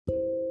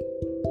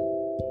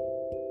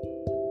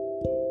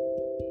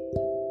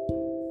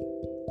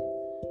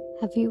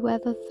Have you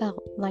ever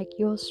felt like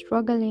you're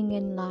struggling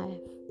in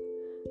life,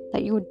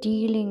 that you're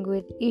dealing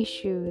with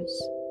issues,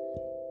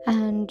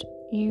 and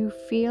you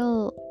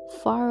feel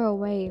far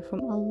away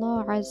from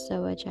Allah Azza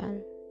wa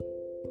Jal?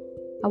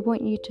 I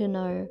want you to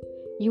know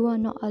you are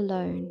not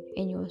alone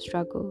in your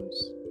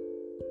struggles.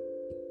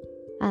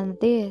 And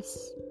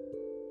this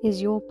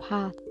is your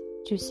path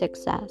to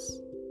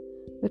success.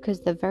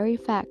 Because the very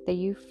fact that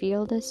you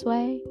feel this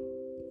way,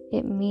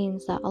 it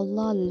means that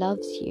Allah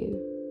loves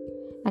you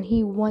and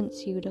He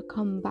wants you to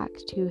come back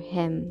to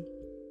Him.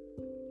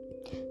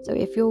 So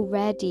if you're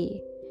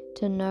ready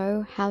to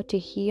know how to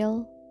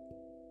heal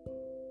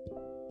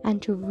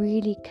and to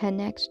really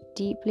connect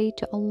deeply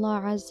to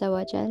Allah Azza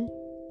wa Jal,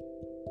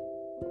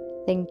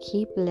 then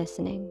keep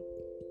listening.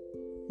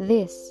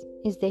 This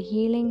is the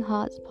Healing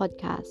Hearts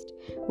podcast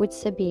with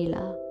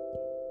Sabila.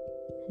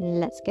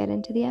 Let's get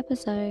into the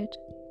episode.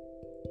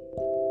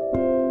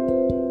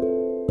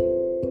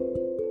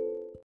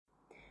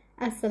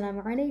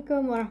 Assalamu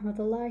alaikum wa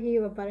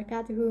rahmatullahi wa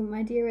barakatuhu,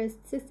 my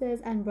dearest sisters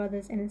and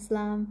brothers in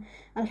Islam.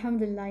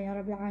 Alhamdulillah ya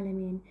Rabbil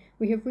Alameen.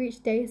 We have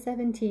reached day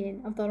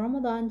 17 of the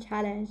Ramadan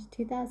Challenge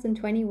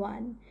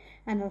 2021,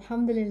 and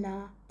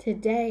Alhamdulillah,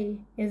 today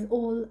is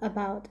all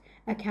about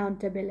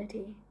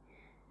accountability.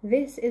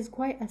 This is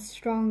quite a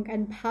strong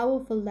and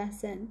powerful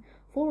lesson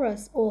for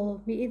us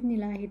all,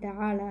 bi'idhnillahi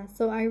ta'ala.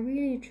 So I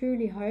really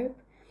truly hope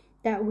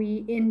that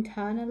we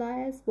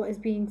internalize what is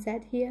being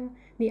said here,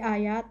 the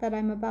ayat that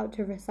I'm about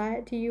to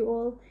recite to you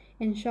all,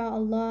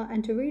 inshallah,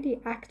 and to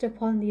really act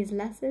upon these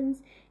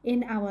lessons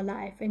in our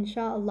life,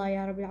 inshallah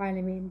ya Rabbil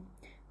Alameen.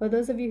 For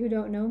those of you who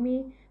don't know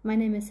me, my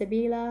name is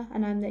Sabila,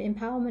 and I'm the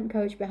empowerment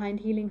coach behind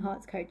Healing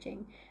Hearts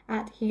Coaching,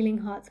 at Healing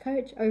Hearts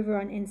Coach over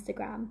on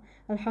Instagram,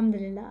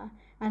 alhamdulillah.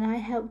 And I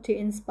help to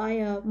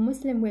inspire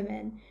Muslim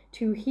women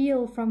to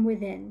heal from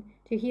within,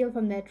 to heal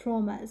from their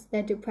traumas,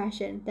 their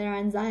depression, their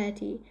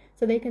anxiety,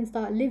 so they can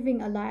start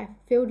living a life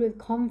filled with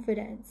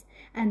confidence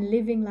and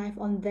living life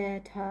on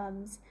their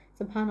terms.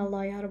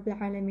 Subhanallah ya Rabbil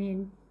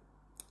Alameen.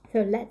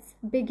 So let's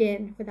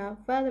begin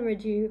without further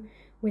ado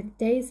with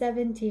day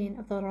 17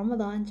 of the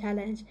Ramadan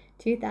Challenge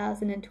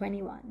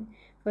 2021.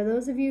 For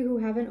those of you who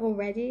haven't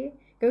already,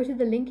 go to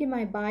the link in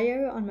my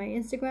bio on my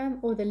Instagram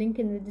or the link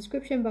in the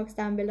description box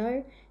down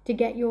below to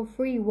get your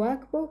free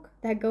workbook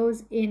that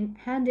goes in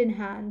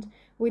hand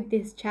with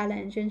this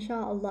challenge,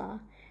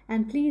 inshallah.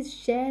 And please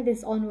share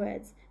this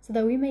onwards so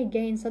that we may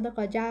gain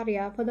sadaqah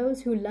jariyah for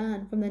those who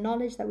learn from the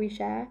knowledge that we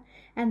share,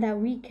 and that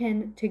we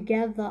can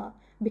together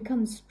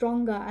become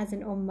stronger as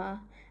an ummah.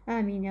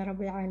 Ameen ya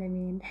Rabbil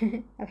Alameen.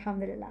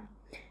 Alhamdulillah.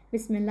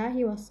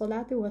 Bismillahi wa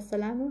salatu wa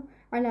salamu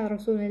ala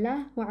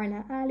rasulillah wa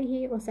ala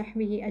alihi wa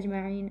sahbihi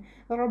ajma'in.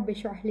 Rabbi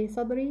shrah li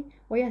sadri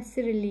wa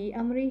yassir li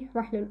amri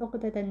wahlul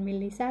 'uqdatan min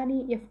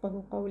lisani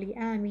yafqahu qawli.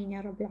 Ameen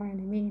ya Rabbil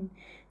Alameen.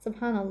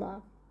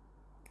 Subhanallah.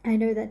 I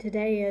know that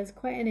today is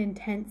quite an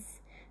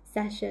intense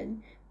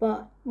session,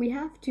 but we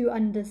have to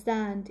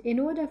understand, in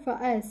order for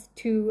us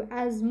to,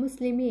 as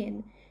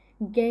Muslimin,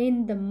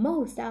 gain the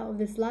most out of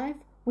this life,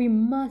 we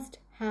must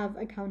have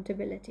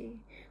accountability.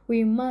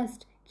 We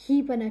must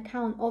keep an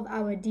account of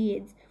our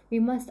deeds. We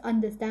must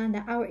understand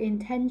that our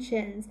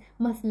intentions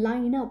must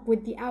line up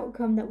with the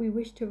outcome that we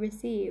wish to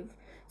receive.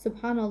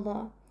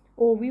 Subhanallah.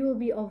 Or we will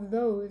be of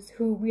those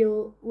who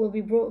will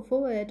be brought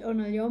forward on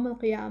Yawm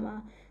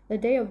al-Qiyamah, the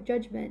day of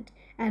judgment,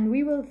 and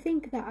we will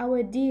think that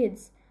our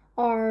deeds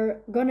are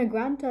gonna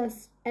grant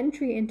us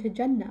entry into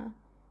Jannah.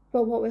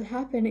 But what will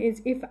happen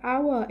is, if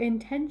our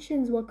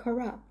intentions were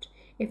corrupt,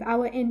 if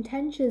our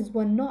intentions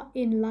were not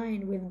in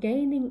line with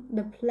gaining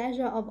the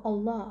pleasure of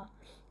Allah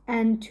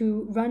and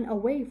to run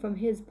away from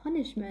His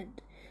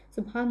punishment,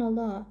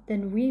 subhanallah,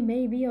 then we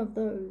may be of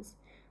those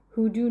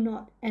who do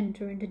not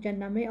enter into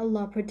Jannah. May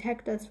Allah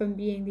protect us from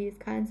being these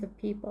kinds of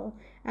people.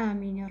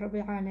 Ameen ya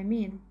Rabbil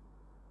Alameen.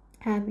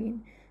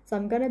 Ameen. So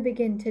I'm going to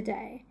begin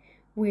today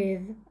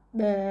with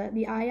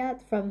the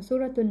ayat from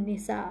Surah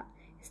An-Nisa,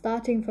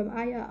 starting from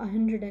ayah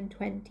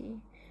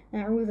 120.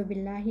 أعوذ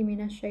بالله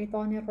من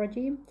الشيطان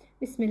الرجيم.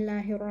 بسم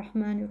الله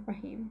الرحمن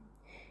الرحيم.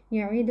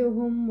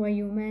 يعدهم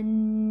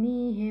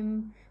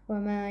ويمنيهم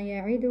وما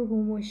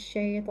يعدهم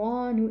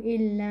الشيطان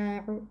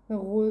إلا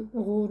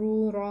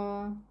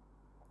غرورا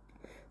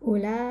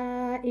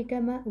أولئك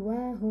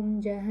مأواهم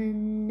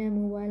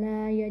جهنم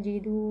ولا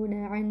يجدون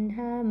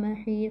عنها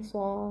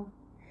محيصا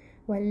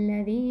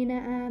والذين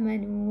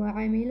آمنوا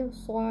وعملوا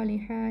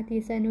الصالحات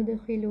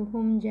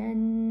سندخلهم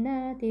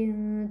جنات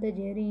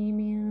تجري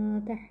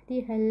من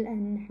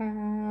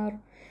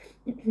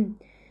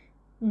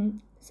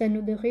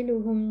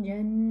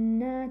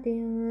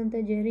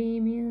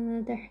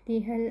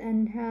تحتها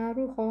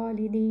الأنهار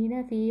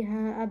خالدين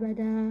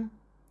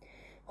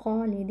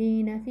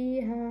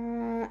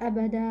فيها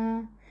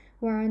أبدا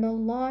وعد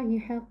الله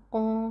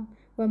حقا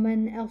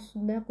ومن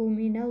أصدق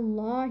من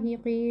الله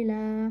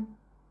قيلا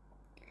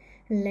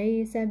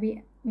ليس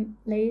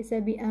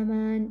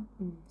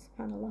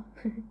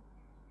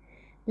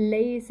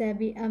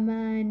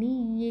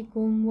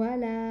بأمانيكم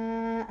ولا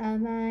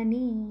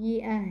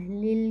أماني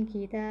أهل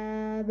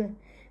الكتاب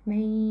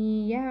من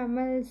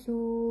يعمل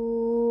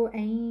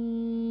سوءا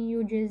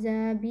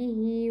يجزى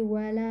به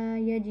ولا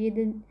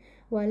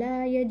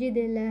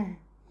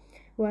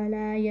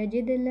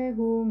يجد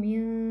له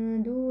من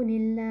دون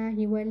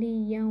الله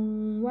وليا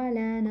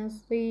ولا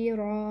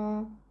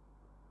نصيرا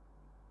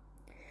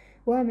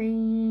ومن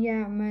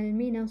يعمل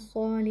من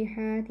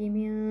الصالحات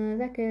من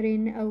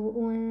ذكر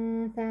أو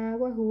أنثى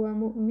وهو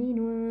مؤمن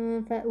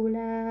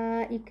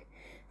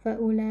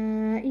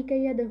فأولئك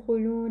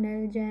يدخلون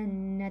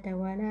الجنة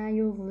ولا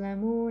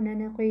يظلمون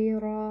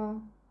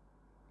نقيرا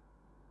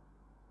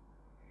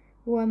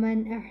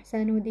ومن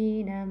أحسن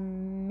دينا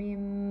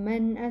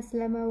ممن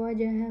أسلم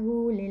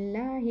وجهه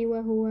لله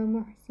وهو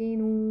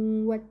محسن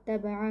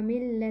واتبع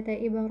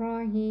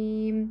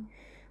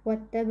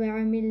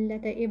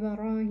ملة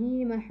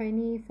إبراهيم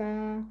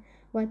حنيفا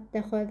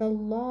واتخذ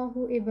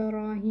الله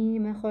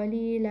إبراهيم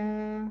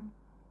خليلا.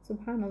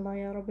 سبحان الله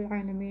يا رب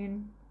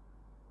العالمين.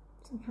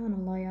 سبحان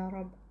الله يا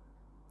رب.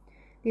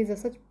 These are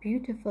such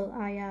beautiful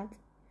ayat,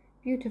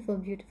 beautiful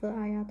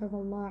ayat of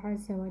Allah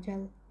Azza wa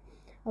Jal.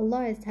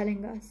 Allah is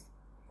telling us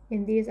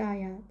in these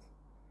ayat,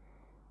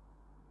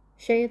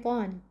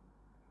 Shaitan,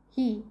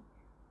 he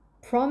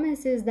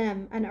promises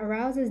them and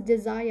arouses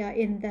desire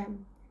in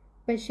them,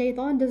 but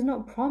Shaitan does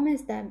not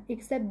promise them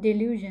except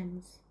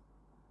delusions.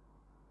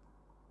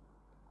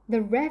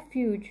 The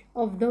refuge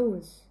of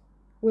those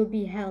will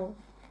be hell,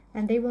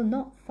 and they will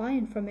not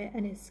find from it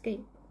an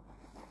escape.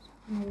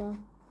 Allah.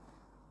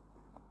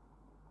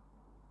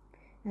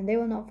 And they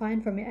will not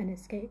find from it an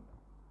escape.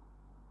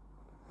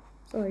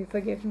 Sorry,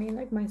 forgive me,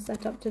 like my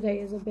setup today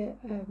is a bit,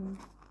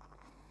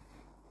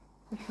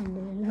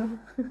 alhamdulillah.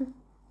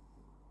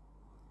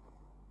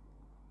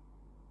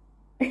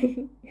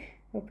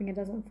 Hoping it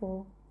doesn't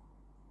fall.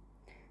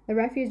 The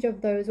refuge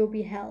of those will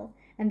be hell,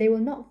 and they will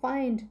not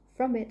find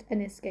from it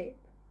an escape.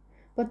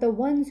 But the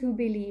ones who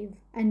believe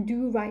and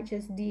do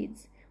righteous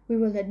deeds, we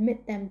will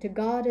admit them to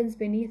gardens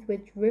beneath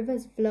which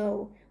rivers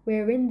flow,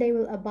 wherein they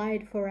will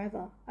abide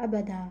forever,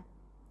 abada.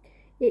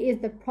 It is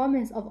the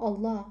promise of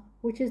Allah,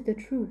 which is the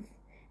truth,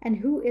 and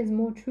who is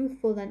more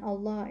truthful than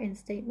Allah in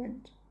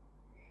statement?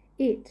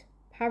 It,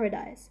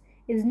 paradise,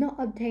 is not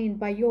obtained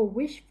by your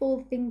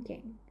wishful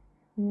thinking,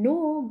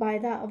 nor by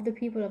that of the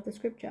people of the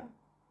scripture.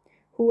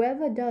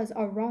 Whoever does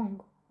a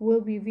wrong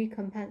will be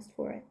recompensed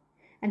for it,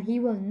 and he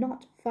will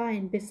not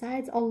find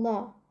besides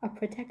Allah a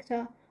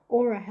protector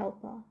or a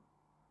helper.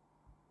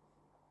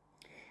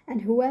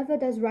 And whoever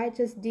does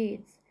righteous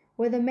deeds,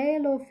 whether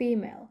male or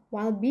female,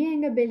 while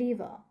being a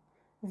believer,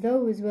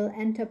 those will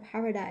enter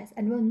paradise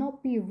and will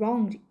not be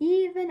wronged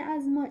even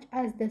as much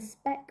as the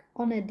speck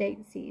on a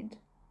date seed.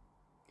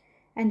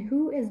 And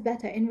who is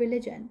better in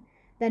religion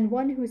than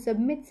one who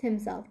submits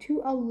himself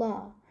to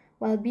Allah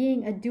while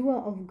being a doer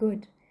of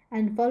good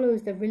and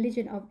follows the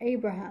religion of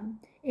Abraham,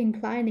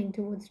 inclining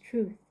towards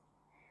truth?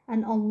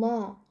 And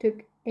Allah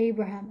took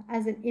Abraham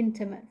as an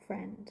intimate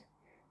friend.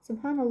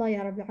 Subhanallah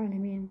ya Rabbil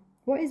Alameen.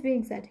 What is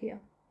being said here?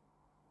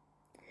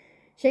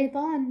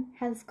 Shaitan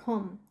has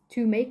come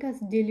to make us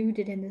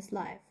deluded in this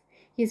life.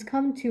 He's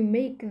come to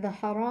make the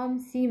haram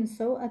seem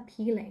so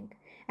appealing,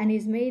 and he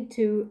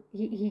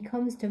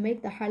comes to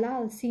make the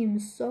halal seem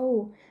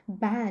so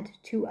bad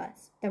to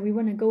us that we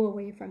want to go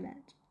away from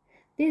it.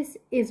 This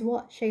is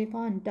what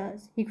Shaitan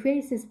does. He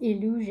creates this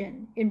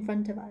illusion in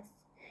front of us,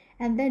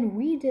 and then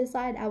we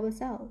decide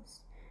ourselves,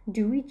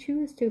 do we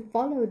choose to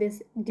follow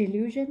this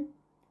delusion,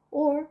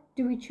 or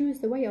do we choose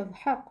the way of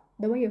haqq,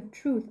 the way of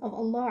truth of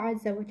Allah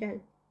Azza wa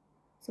Jal?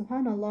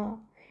 Subhanallah.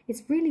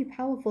 It's really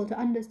powerful to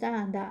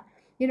understand that,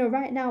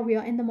 right now we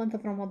are in the month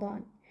of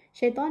Ramadan.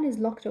 Shaitan is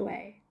locked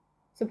away.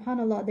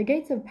 Subhanallah. The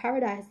gates of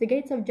paradise, the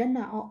gates of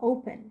Jannah are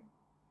open.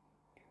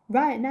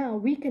 Right now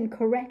we can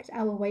correct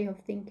our way of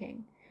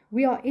thinking.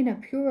 We are in a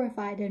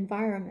purified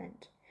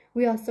environment.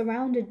 We are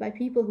surrounded by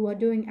people who are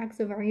doing acts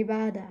of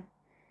ibadah.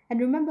 And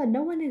remember,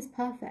 no one is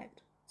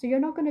perfect. So you're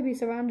not going to be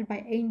surrounded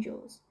by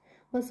angels.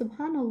 But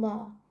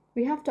subhanallah,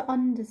 we have to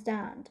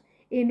understand,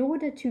 in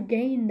order to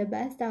gain the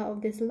best out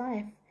of this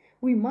life,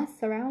 we must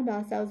surround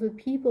ourselves with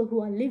people who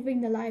are living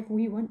the life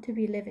we want to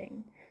be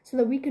living, so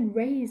that we can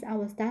raise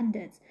our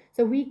standards,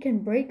 so we can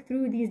break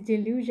through these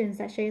delusions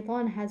that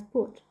Shaitan has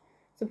put.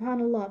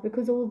 Subhanallah,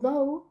 because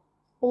although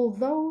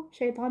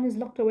Shaitan is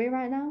locked away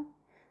right now,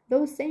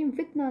 those same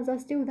fitnas are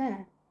still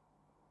there.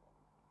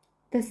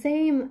 The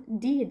same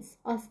deeds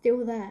are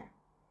still there.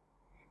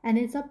 And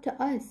it's up to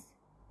us.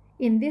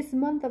 In this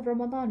month of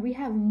Ramadan, we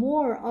have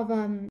more of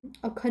a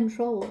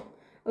control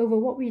over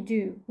what we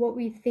do, what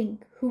we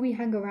think, who we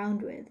hang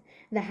around with,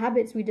 the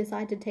habits we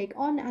decide to take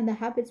on, and the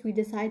habits we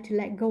decide to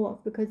let go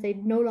of because they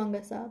no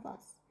longer serve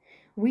us.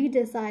 We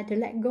decide to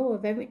let go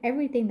of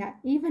everything that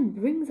even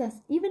brings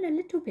us even a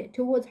little bit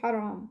towards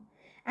haram,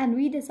 and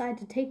we decide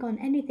to take on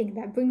anything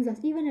that brings us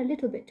even a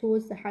little bit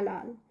towards the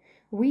halal.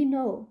 We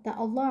know that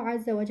Allah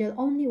Azza wa Jal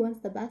only wants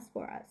the best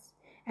for us,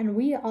 and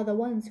we are the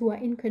ones who are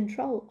in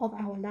control of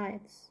our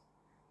lives.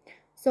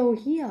 So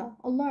here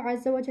Allah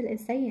Azza wa Jal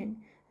is saying,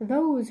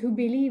 those who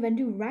believe and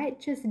do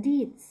righteous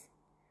deeds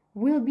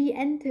will be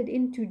entered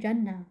into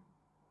Jannah.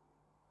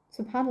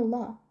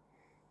 Subhanallah.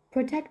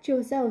 Protect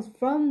yourselves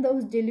from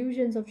those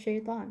delusions of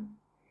shaitan.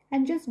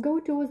 And just go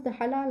towards the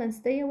halal and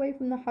stay away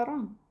from the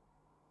haram.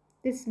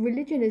 This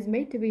religion is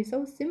made to be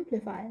so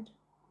simplified.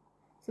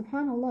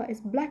 Subhanallah,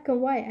 it's black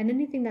and white, and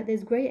anything that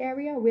there's grey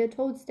area, we're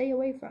told stay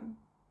away from.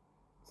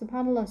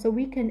 Subhanallah, so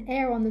we can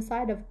err on the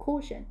side of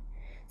caution.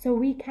 So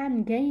we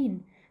can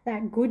gain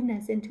that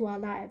goodness into our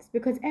lives.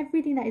 Because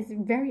everything that is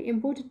very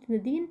important in the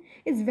deen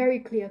is very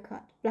clear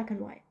cut, black and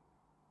white.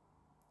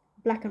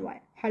 Black and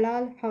white,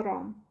 halal,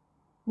 haram.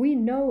 We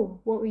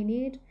know what we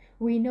need,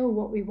 we know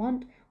what we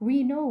want,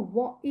 we know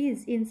what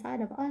is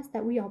inside of us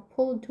that we are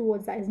pulled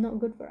towards that is not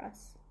good for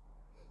us.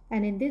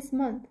 And in this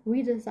month,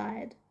 we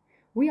decide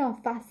we are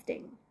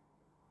fasting.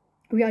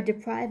 We are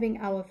depriving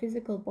our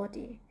physical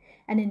body.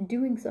 And in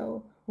doing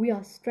so, we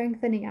are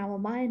strengthening our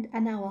mind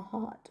and our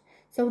heart.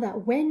 So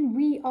that when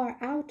we are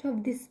out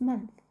of this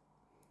month,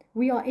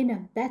 we are in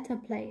a better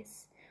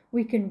place.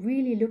 We can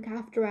really look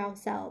after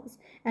ourselves.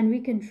 And we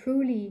can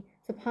truly,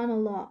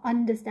 subhanallah,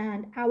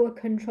 understand our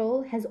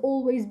control has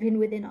always been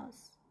within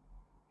us.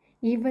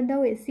 Even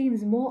though it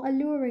seems more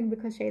alluring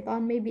because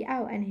shaitan may be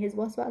out and his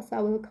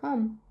waswasa will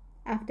come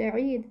after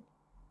Eid.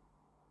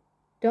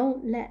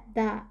 Don't let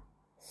that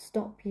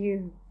stop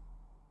you.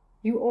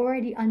 You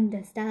already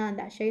understand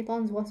that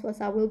shaitan's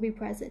waswasa will be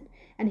present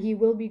and he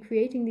will be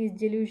creating these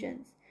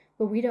delusions,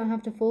 but we don't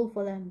have to fall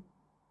for them.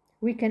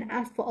 We can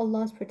ask for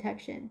Allah's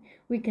protection.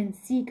 We can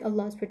seek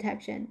Allah's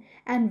protection.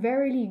 And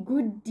verily,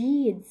 good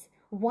deeds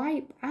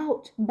wipe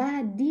out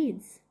bad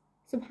deeds.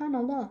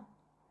 Subhanallah.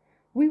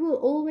 We will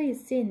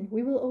always sin.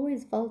 We will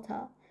always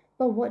falter.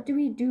 But what do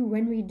we do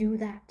when we do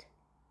that?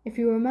 If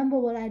you remember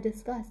what I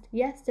discussed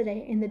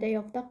yesterday in the day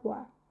of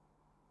taqwa.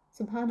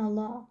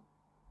 Subhanallah.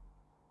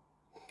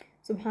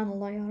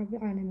 Subhanallah, Ya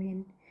Rabbil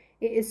Alameen.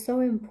 It is so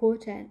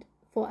important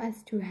for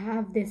us to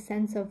have this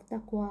sense of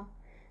taqwa.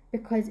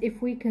 Because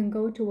if we can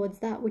go towards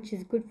that which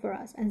is good for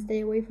us and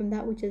stay away from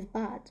that which is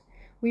bad,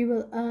 we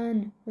will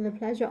earn the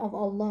pleasure of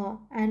Allah.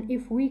 And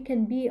if we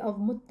can be of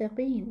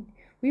muttaqeen,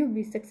 we will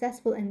be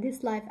successful in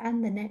this life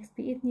and the next.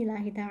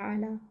 Bi'idhnillahi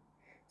ta'ala.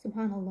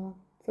 Subhanallah.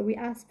 So we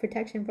ask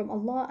protection from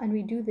Allah and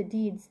we do the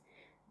deeds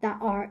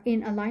that are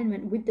in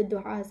alignment with the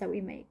du'as that we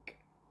make.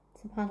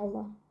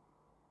 Subhanallah.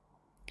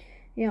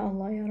 Ya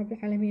Allah, Ya Rabbil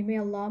Alameen, may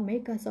Allah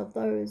make us of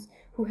those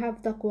who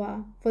have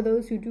taqwa, for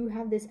those who do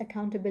have this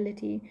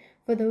accountability,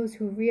 for those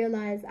who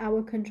realize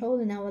our control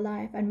in our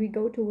life and we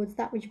go towards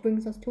that which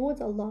brings us towards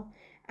Allah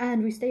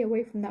and we stay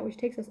away from that which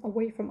takes us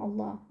away from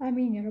Allah.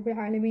 Ameen, Ya Rabbil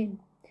Alameen.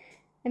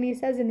 And he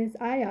says in this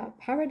ayah,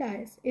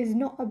 paradise is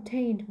not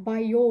obtained by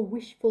your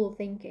wishful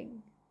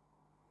thinking.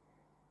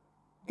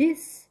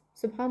 This,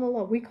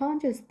 subhanallah, we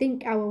can't just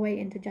think our way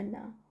into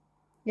Jannah.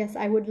 Yes,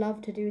 I would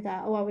love to do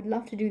that. Oh, I would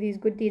love to do these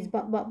good deeds,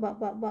 but.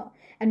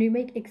 And we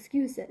make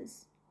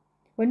excuses.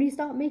 When we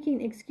start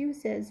making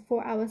excuses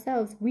for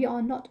ourselves, we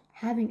are not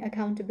having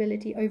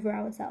accountability over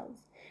ourselves.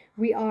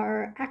 We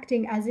are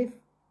acting as if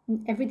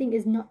everything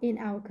is not in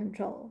our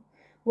control.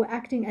 We're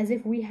acting as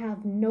if we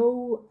have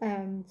no,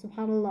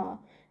 subhanallah,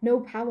 no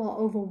power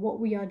over what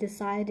we are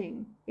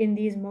deciding in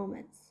these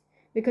moments.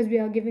 Because we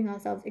are giving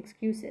ourselves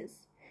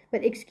excuses.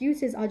 But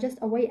excuses are just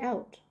a way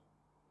out.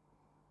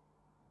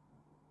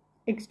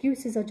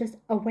 Excuses are just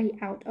a way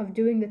out of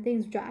doing the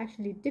things which are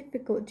actually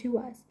difficult to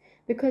us.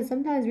 Because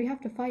sometimes we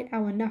have to fight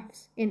our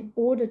nafs in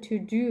order to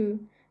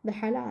do the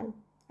halal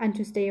and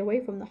to stay away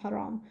from the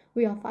haram.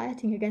 We are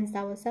fighting against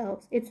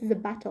ourselves. It is a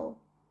battle.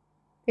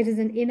 It is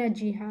an inner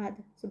jihad,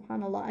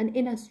 subhanallah, an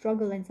inner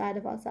struggle inside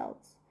of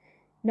ourselves.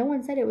 No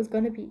one said it was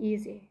going to be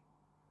easy.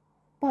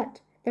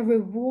 But the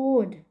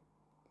reward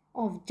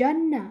of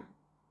Jannah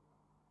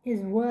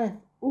is worth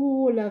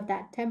all of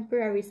that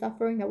temporary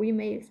suffering that we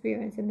may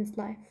experience in this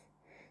life.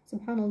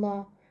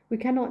 Subhanallah, we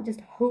cannot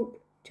just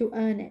hope to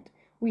earn it.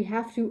 We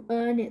have to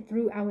earn it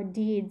through our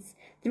deeds,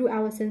 through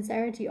our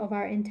sincerity of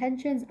our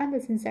intentions and the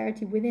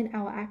sincerity within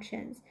our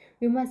actions.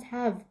 We must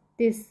have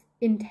this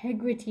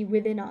integrity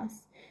within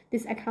us,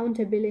 this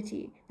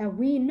accountability that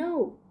we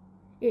know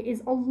it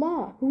is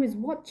Allah who is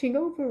watching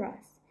over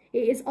us.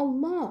 It is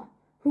Allah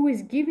who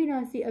is giving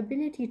us the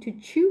ability to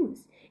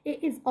choose.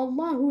 It is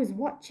Allah who is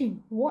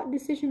watching. What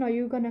decision are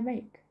you going to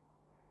make?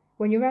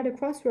 When you're at a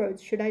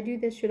crossroads, should I do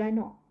this, should I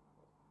not?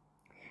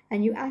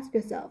 And you ask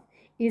yourself,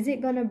 is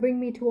it going to bring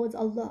me towards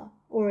Allah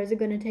or is it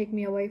going to take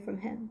me away from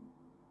Him?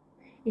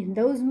 In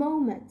those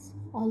moments,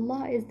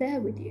 Allah is there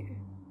with you.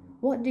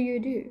 What do you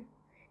do?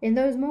 In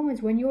those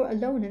moments when you're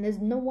alone and there's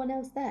no one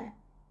else there,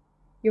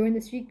 you're in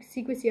the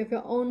secrecy of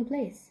your own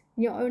place,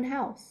 in your own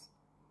house.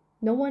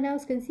 No one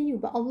else can see you,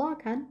 but Allah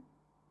can.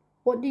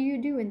 What do you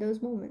do in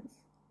those moments?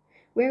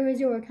 Where is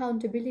your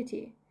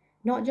accountability?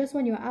 Not just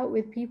when you're out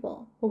with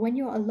people, but when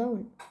you're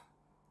alone.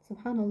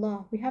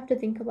 Subhanallah, we have to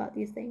think about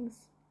these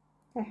things.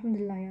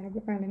 Alhamdulillah, Ya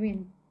Rabbil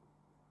Alameen.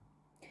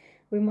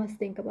 We must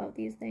think about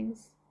these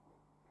things.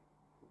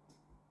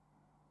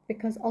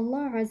 Because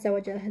Allah Azza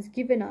wa Jal has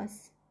given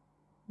us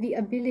the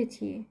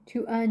ability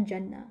to earn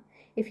Jannah.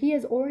 If He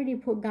has already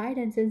put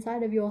guidance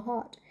inside of your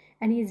heart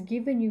and He's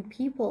given you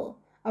people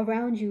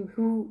around you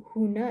who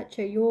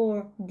nurture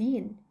your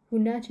deen, who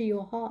nurture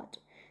your heart,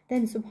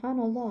 then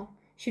subhanallah,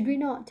 should we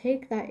not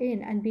take that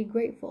in and be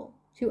grateful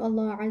to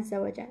Allah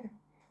Azza wa Jal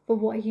for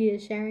what He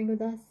is sharing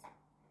with us,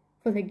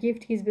 for the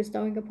gift He's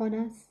bestowing upon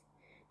us,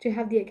 to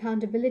have the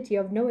accountability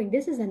of knowing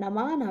this is an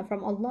amana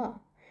from Allah.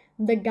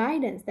 The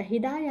guidance, the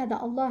hidayah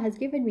that Allah has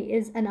given me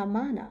is an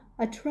amana,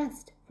 a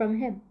trust from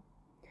Him,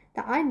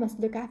 that I must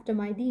look after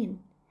my deen,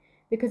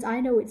 because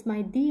I know it's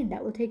my deen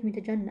that will take me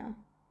to Jannah.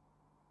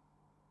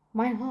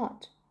 My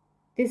heart,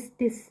 this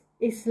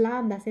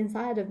Islam that's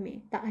inside of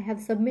me, that I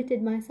have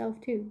submitted myself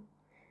to,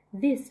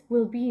 this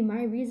will be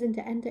my reason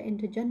to enter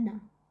into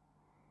Jannah.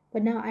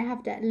 But now I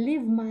have to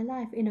live my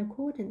life in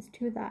accordance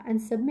to that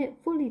and submit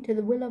fully to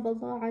the will of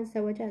Allah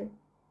Azza wa Jal.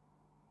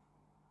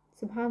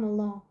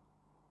 Subhanallah,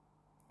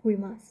 we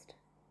must.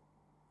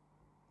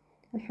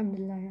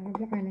 Alhamdulillah ya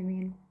Rabbil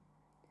Alameen.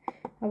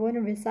 I want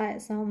to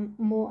recite some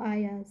more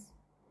ayahs.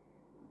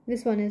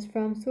 This one is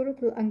from Surah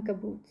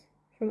Al-Ankabut,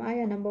 from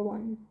ayah number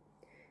 1.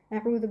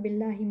 أعوذ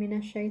بالله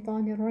من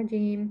الشيطان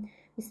الرجيم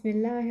بسم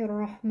الله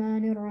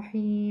الرحمن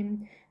الرحيم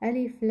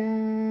ألف لام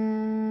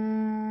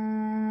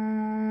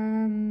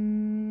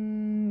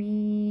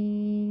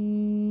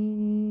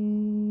ميم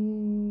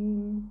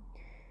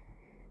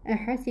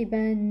أحسب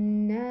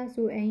الناس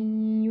أن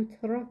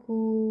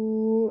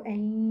يتركوا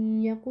أن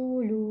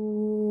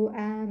يقولوا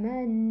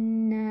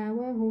آمنا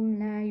وهم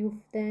لا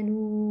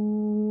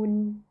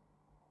يفتنون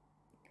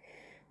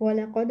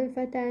ولقد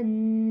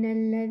فتنا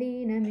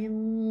الذين من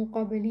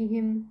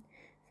قبلهم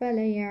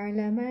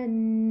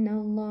فليعلمن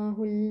الله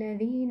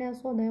الذين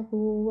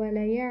صدقوا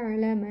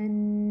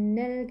وليعلمن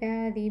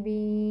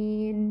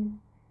الكاذبين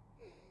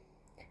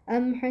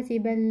أم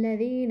حسب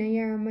الذين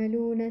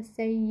يعملون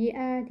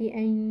السيئات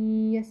أن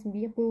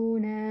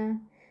يسبقونا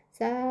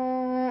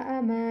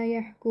ساء ما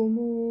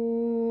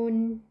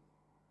يحكمون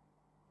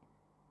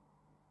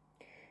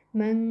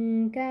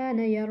من كان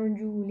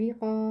يرجو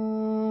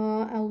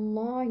لقاء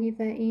الله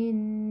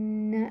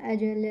فإن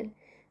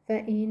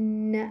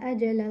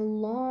أجل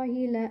الله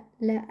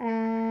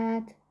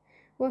لآت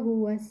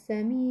وهو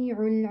السميع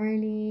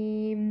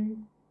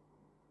العليم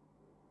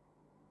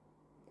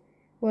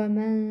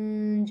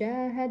ومن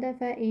جاهد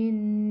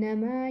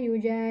فإنما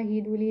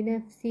يجاهد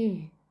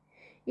لنفسه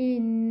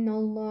إن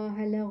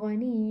الله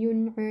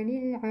لغني عن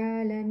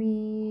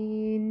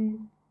العالمين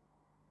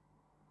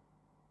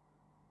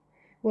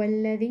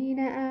والذين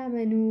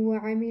آمنوا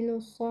وعملوا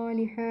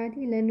الصالحات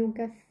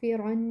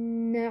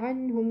لنكفرن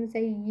عنهم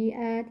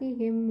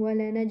سيئاتهم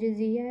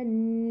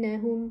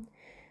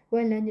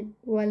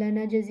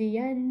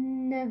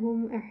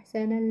ولنجزينهم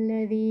أحسن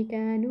الذي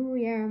كانوا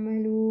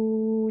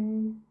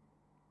يعملون.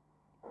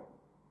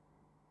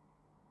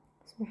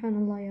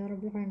 Subhanallah ya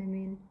Rabbil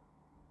Alameen.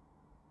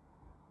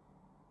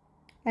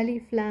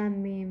 Alif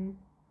Lam Mim.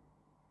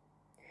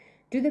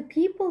 Do the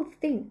people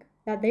think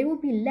that they will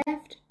be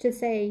left to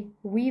say,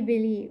 we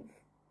believe,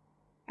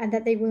 and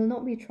that they will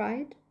not be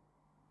tried,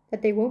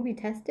 that they won't be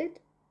tested?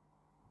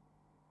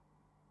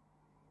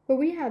 For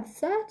we have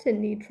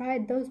certainly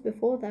tried those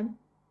before them,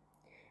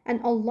 and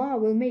Allah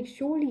will make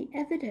surely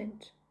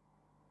evident.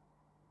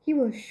 He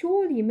will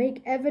surely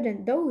make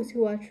evident those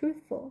who are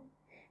truthful,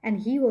 and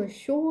He will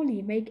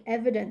surely make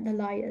evident the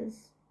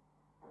liars.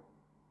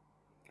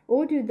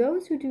 Or do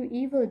those who do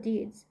evil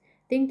deeds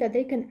think that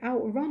they can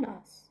outrun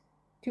us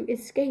to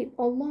escape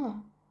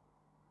Allah?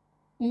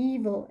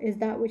 Evil is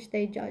that which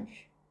they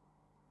judge.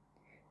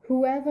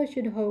 Whoever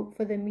should hope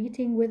for the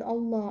meeting with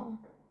Allah,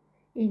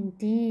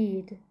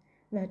 indeed,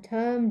 the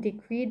term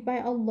decreed by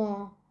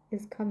Allah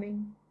is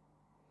coming,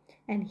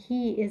 and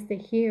He is the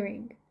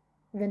hearing,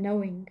 the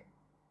knowing.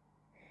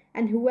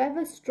 And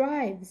whoever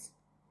strives,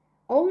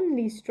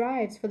 only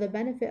strives for the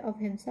benefit of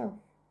himself.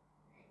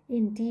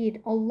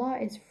 Indeed, Allah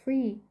is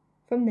free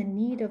from the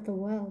need of the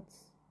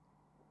worlds.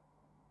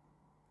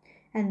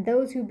 And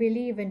those who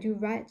believe and do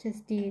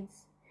righteous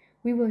deeds,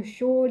 we will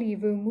surely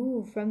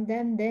remove from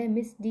them their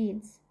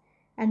misdeeds,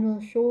 and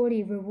will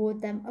surely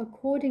reward them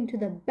according to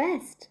the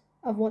best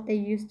of what they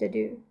used to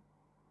do.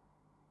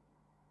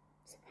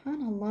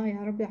 Subhanallah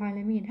ya Rabbil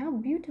Alameen. How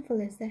beautiful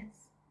is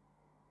this?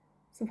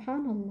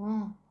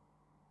 Subhanallah.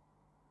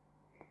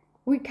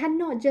 We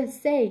cannot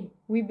just say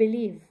we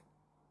believe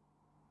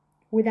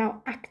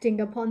without acting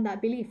upon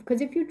that belief.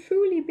 Because if you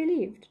truly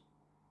believed,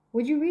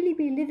 would you really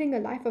be living a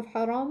life of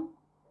haram?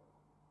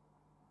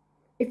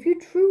 If you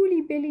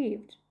truly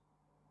believed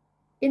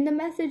in the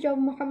message of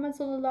Muhammad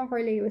sallallahu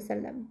alaihi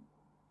wasallam,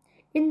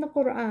 in the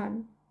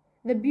Quran,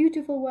 the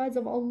beautiful words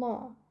of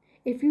Allah,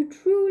 if you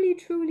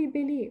truly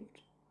believed,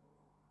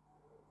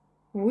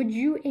 would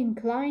you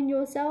incline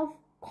yourself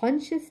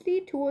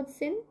consciously towards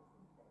sin?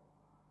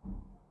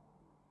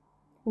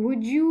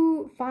 Would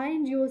you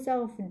find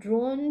yourself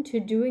drawn to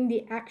doing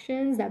the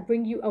actions that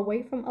bring you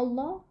away from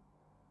Allah?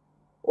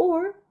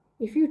 Or,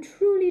 if you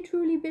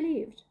truly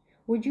believed,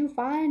 would you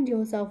find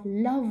yourself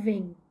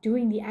loving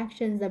doing the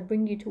actions that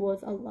bring you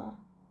towards Allah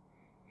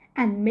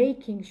and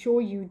making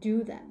sure you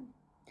do them?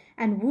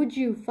 And would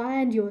you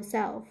find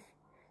yourself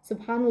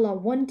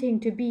Subhanallah, wanting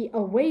to be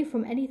away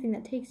from anything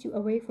that takes you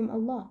away from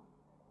Allah.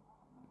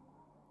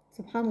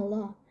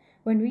 Subhanallah,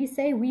 when we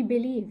say we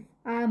believe,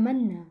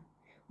 amanna,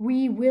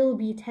 we will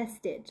be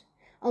tested.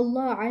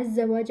 Allah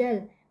Azza wa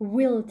Jal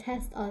will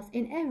test us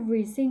in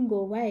every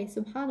single way.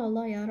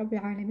 Subhanallah, Ya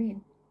Rabbil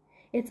Alameen.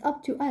 It's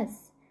up to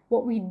us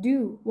what we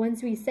do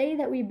once we say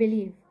that we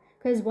believe.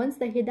 Because once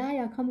the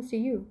hidayah comes to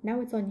you,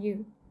 now it's on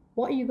you.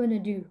 What are you going to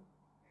do?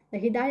 The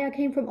hidayah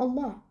came from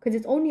Allah, because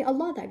it's only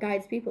Allah that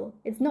guides people.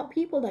 It's not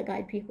people that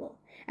guide people.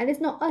 And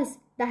it's not us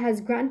that has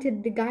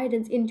granted the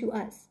guidance into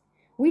us.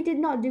 We did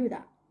not do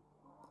that.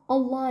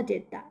 Allah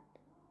did that.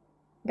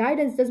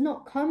 Guidance does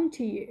not come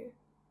to you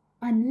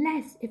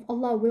unless if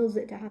Allah wills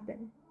it to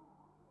happen.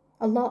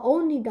 Allah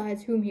only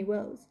guides whom He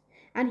wills,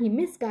 and He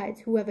misguides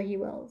whoever He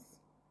wills.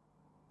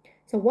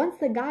 So once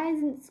the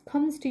guidance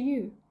comes to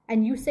you,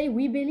 and you say,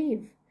 we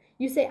believe,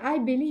 you say, I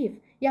believe,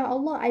 Ya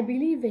Allah, I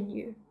believe in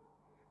you.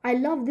 I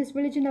love this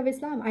religion of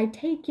Islam. I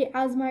take it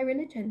as my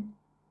religion.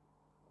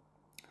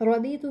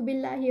 رَضِيتُ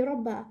بِاللَّهِ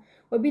رَبَّا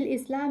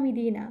وَبِالْإِسْلَامِ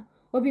دِينًا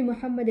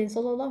وَبِمُحَمَّدٍ صَلَّى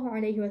اللَّهُ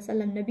عَلَيْهِ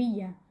وَسَلَّمْ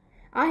نَبِيًّا.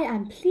 I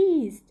am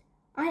pleased,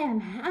 I am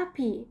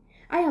happy,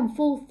 I am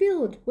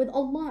fulfilled with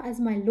Allah as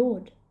my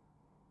Lord,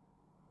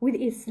 with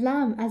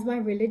Islam as my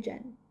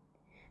religion,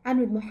 and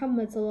with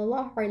Muhammad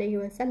sallallahu alayhi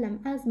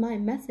wasallam as my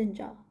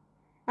messenger,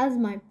 as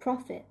my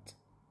prophet.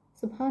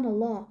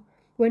 Subhanallah,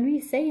 when we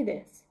say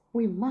this,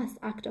 we must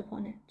act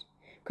upon it.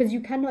 Because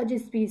you cannot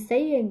just be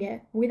saying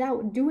it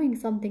without doing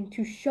something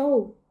to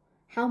show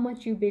how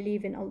much you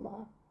believe in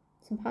Allah.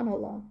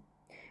 Subhanallah.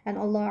 And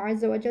Allah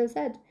Azza wa Jal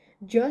said,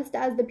 just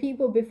as the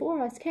people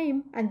before us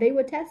came and they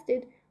were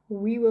tested,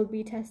 we will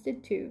be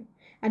tested too.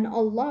 And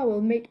Allah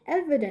will make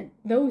evident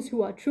those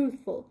who are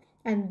truthful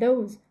and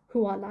those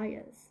who are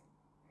liars.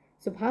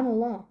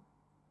 Subhanallah.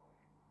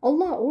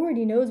 Allah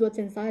already knows what's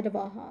inside of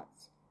our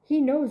hearts.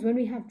 He knows when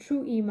we have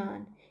true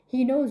iman.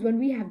 He knows when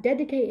we have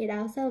dedicated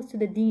ourselves to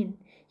the deen.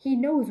 He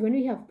knows when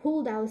we have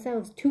pulled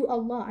ourselves to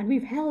Allah and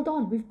we've held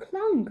on, we've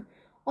clung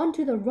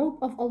onto the rope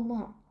of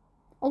Allah.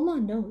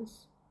 Allah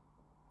knows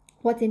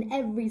what's in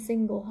every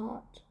single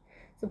heart.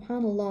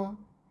 Subhanallah.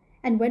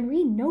 And when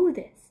we know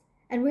this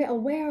and we're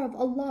aware of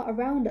Allah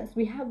around us,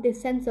 we have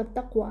this sense of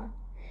taqwa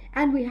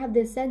and we have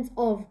this sense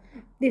of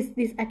this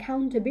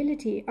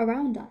accountability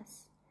around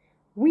us.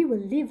 We will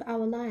live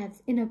our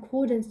lives in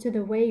accordance to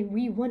the way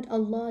we want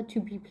Allah to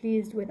be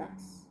pleased with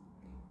us.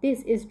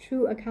 This is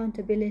true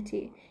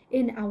accountability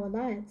in our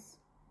lives.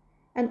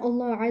 And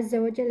Allah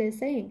Azza wa Jalla is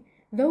saying,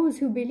 those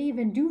who believe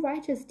and do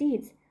righteous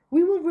deeds,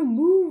 we will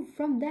remove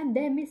from them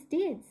their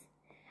misdeeds.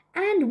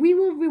 And we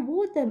will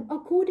reward them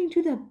according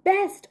to the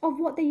best of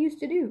what they used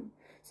to do.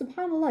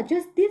 Subhanallah,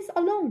 just this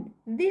alone,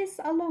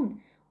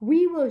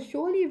 we will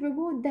surely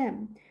reward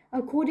them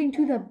according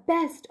to the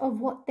best of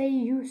what they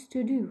used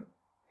to do.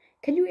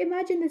 Can you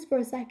imagine this for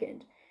a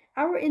second?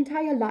 Our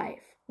entire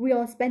life, we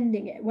are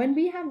spending it. When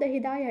we have the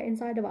hidayah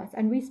inside of us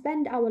and we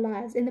spend our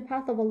lives in the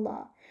path of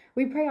Allah,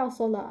 we pray our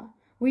salah,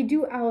 we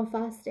do our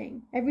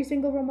fasting. Every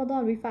single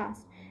Ramadan we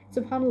fast.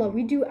 Subhanallah,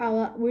 we do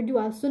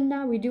our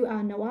sunnah, we do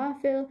our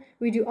nawafil,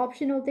 we do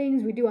optional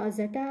things, we do our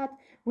zakat,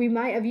 we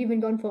might have even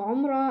gone for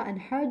umrah and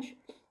hajj,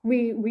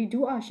 we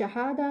do our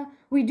shahada,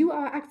 we do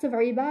our acts of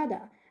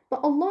ibadah.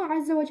 But Allah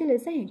Azza wa Jalla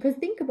is saying, because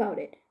think about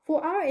it,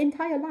 for our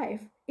entire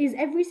life, is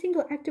every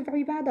single act of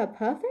ibadah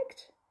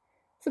perfect?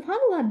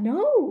 Subhanallah,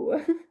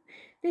 no.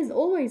 There's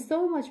always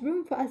so much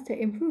room for us to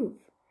improve.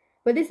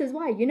 But this is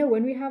why,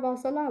 when we have our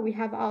salah, we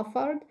have our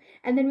fard,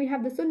 and then we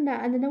have the sunnah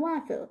and the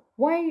nawafil.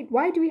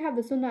 Why do we have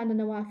the sunnah and the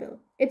nawafil?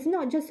 It's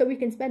not just so we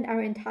can spend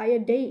our entire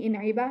day in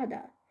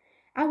ibadah.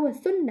 Our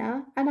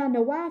sunnah and our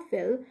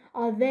nawafil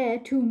are there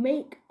to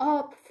make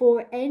up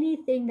for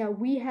anything that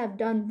we have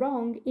done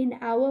wrong in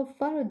our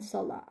fard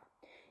salah.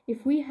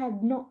 If we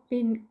have not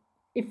done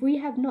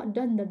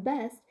the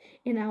best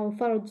in our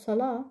fard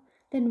salah,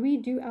 then we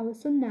do our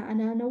sunnah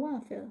and our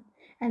nawafil.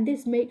 And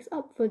this makes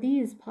up for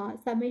these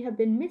parts that may have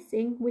been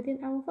missing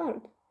within our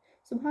fard.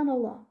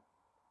 Subhanallah.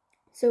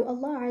 So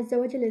Allah Azza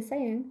wa Jalla is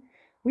saying,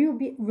 we will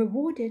be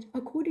rewarded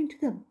according to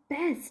the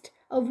best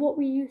of what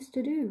we used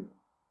to do.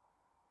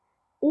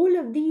 All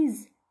of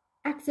these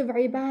acts of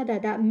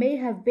ibadah that may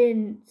have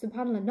been,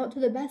 subhanallah, not to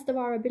the best of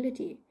our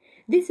ability,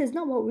 this is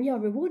not what we are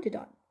rewarded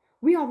on.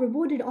 We are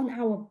rewarded on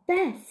our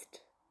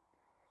best.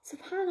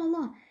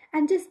 Subhanallah.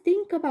 And just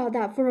think about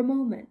that for a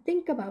moment.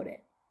 Think about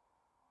it.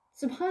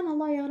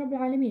 Subhanallah, Ya Rabbil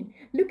Alameen.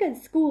 Look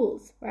at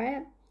schools,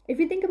 right? If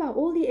you think about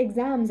all the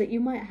exams that you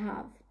might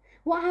have,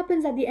 what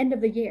happens at the end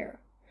of the year?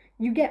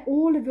 You get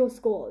all of your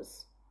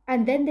scores,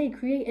 and then they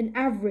create an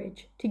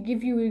average to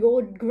give you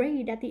your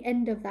grade at the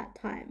end of that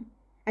time,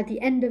 at the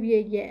end of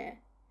your year.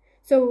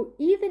 So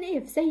even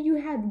if, say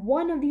you had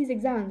one of these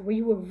exams where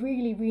you were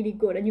really, really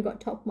good and you got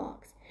top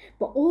marks,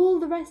 but all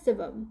the rest of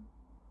them,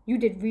 you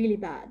did really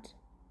bad,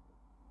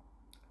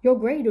 your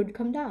grade would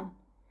come down.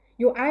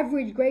 Your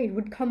average grade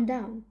would come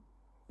down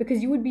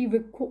because you would be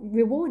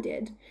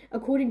rewarded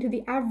according to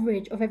the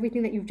average of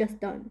everything that you've just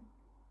done.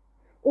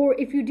 Or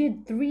if you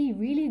did 3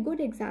 really good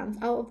exams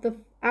out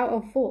out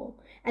of 4,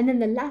 and then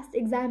the last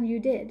exam you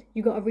did,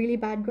 you got a really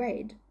bad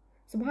grade.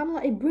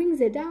 SubhanAllah, it brings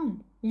it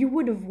down. You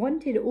would have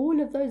wanted all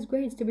of those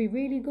grades to be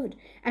really good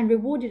and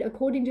rewarded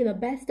according to the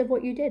best of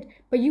what you did,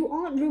 but you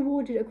aren't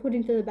rewarded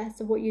according to the best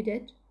of what you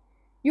did.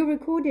 You're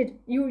rewarded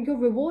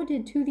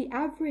to the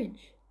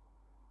average.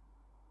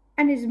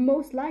 And it's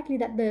most likely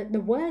that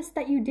the worst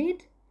that you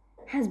did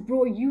has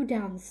brought you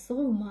down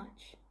so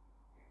much.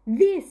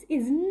 This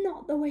is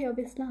not the way of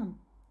Islam.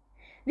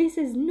 This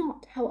is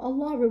not how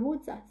Allah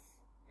rewards us.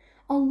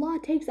 Allah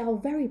takes our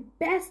very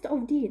best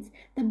of deeds,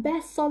 the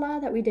best salah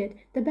that we did,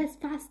 the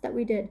best fast that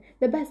we did,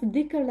 the best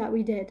dhikr that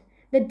we did,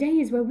 the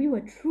days where we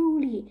were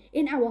truly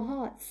in our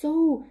hearts,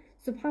 so,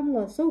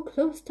 subhanAllah, so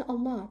close to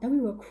Allah that we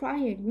were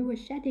crying, we were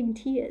shedding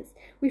tears,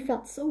 we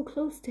felt so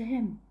close to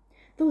Him.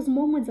 Those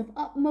moments of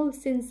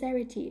utmost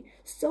sincerity,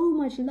 so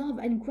much love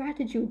and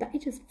gratitude that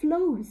it just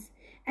flows.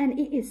 And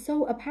it is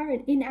so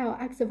apparent in our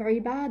acts of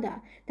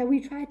ibadah that we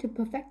try to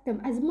perfect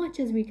them as much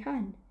as we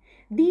can.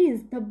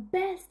 These, the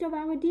best of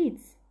our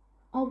deeds,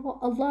 are what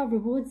Allah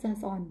rewards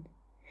us on.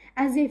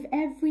 As if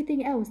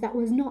everything else that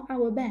was not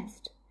our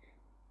best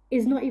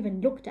is not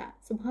even looked at,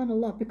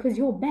 subhanAllah, because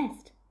your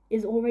best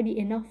is already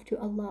enough to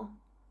Allah.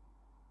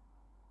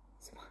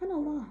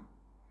 Subhanallah.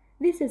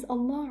 This is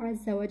Allah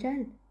Azza wa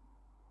Jal.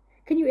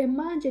 Can you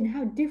imagine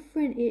how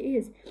different it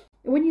is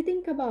when you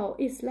think about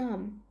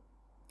Islam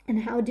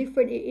and how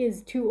different it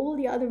is to all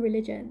the other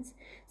religions?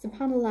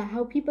 SubhanAllah,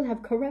 how people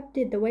have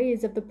corrupted the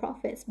ways of the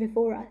prophets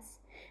before us.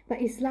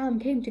 But Islam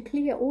came to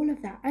clear all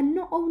of that. And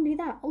not only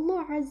that,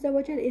 Allah Azza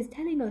wa Jal is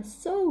telling us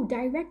so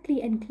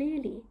directly and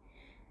clearly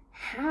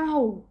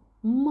how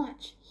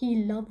much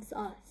He loves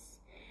us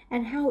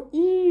and how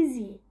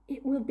easy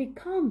it will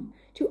become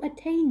to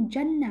attain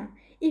Jannah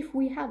if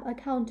we have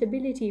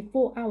accountability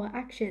for our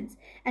actions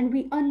and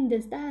we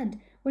understand.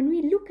 When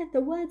we look at the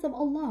words of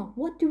Allah,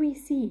 what do we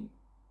see?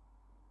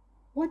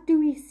 What do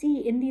we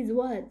see in these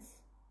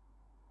words?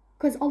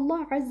 Because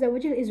Allah Azza wa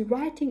Jal is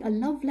writing a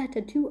love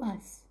letter to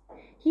us.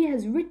 He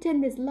has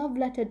written this love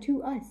letter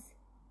to us.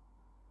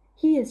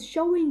 He is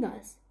showing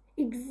us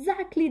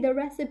exactly the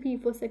recipe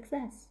for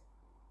success.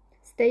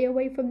 Stay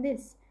away from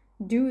this.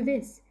 Do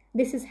this.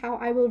 This is how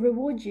I will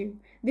reward you.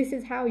 This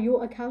is how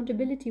your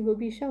accountability will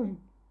be shown.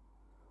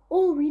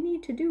 All we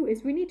need to do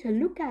is we need to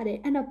look at it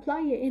and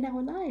apply it in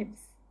our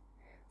lives.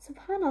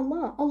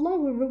 SubhanAllah, Allah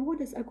will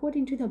reward us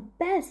according to the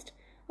best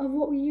of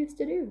what we used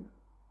to do.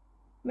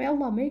 May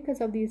Allah make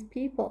us of these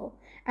people,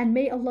 and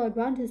may Allah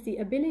grant us the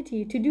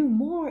ability to do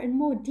more and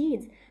more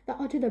deeds that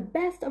are to the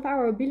best of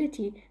our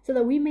ability, so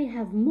that we may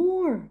have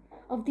more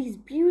of these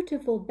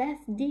beautiful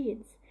best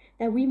deeds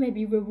that we may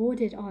be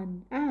rewarded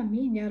on.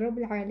 Ameen Ya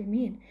Rabbil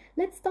Alameen.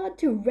 Let's start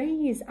to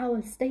raise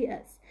our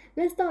status.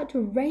 Let's start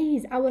to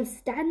raise our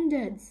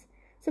standards.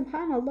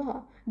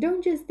 SubhanAllah.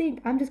 Don't just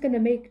think, I'm just going to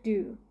make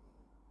do.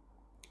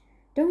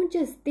 Don't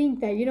just think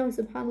that,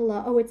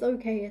 SubhanAllah, oh, it's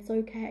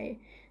okay.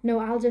 No,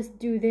 I'll just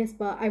do this,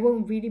 but I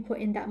won't really put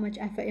in that much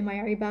effort in my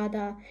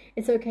ibadah.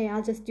 It's okay,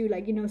 I'll just do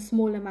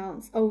small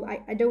amounts. Oh,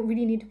 I don't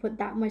really need to put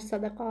that much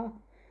sadaqah.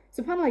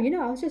 SubhanAllah,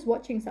 I was just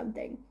watching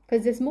something.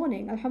 Because this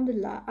morning,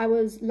 alhamdulillah, I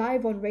was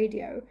live on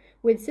radio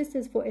with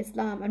Sisters for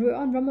Islam. And we were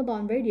on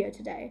Ramadan radio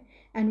today.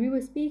 And we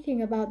were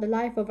speaking about the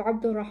life of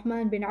Abdul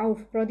Rahman bin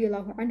Auf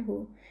radiallahu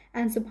anhu.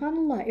 And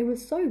subhanAllah, it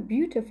was so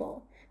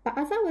beautiful. But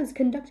as I was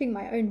conducting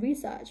my own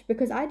research,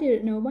 because I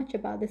didn't know much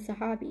about this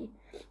Sahabi,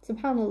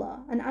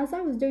 subhanAllah, and as I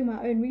was doing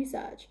my own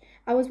research,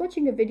 I was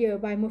watching a video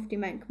by Mufti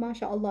Menk,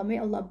 mashallah, may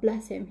Allah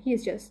bless him, he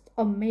is just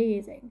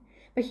amazing.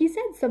 But he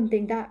said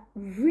something that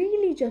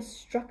really just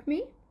struck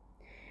me,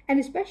 and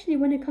especially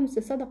when it comes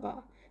to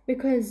sadaqah,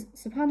 because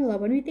subhanAllah,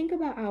 when we think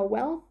about our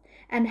wealth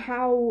and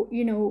how,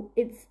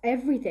 it's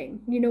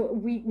everything,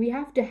 we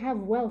have to have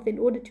wealth in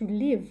order to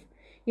live.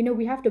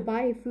 We have to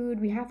buy food,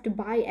 we have to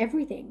buy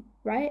everything,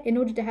 right? In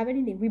order to have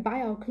anything. We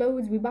buy our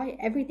clothes, we buy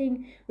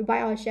everything, we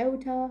buy our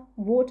shelter,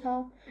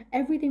 water,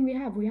 everything we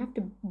have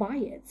to buy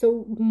it.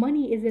 So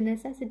money is a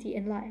necessity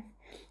in life.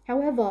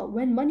 However,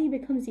 when money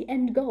becomes the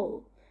end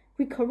goal,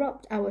 we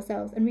corrupt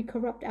ourselves and we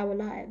corrupt our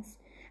lives.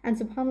 And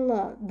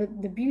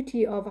subhanAllah, the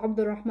beauty of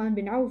Abdul Rahman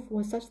bin Auf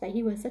was such that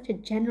he was such a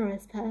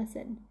generous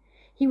person.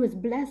 He was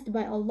blessed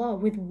by Allah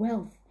with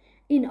wealth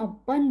in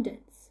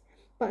abundance.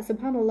 But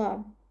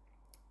subhanAllah,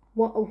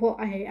 what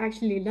I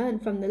actually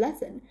learned from the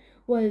lesson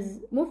was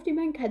Mufti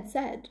Menk had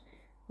said,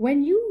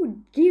 when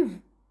you give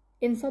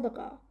in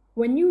sadaqah,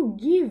 when you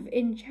give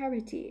in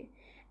charity,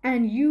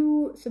 and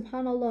you,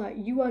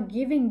 subhanAllah, you are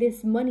giving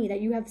this money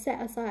that you have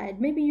set aside,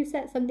 maybe you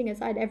set something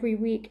aside every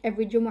week,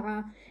 every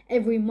Jum'ah,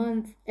 every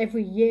month,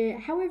 every year,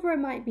 however it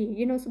might be,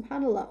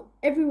 subhanAllah,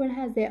 everyone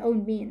has their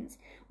own means.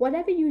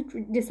 Whatever you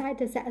decide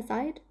to set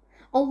aside,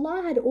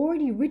 Allah had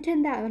already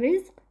written that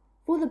rizq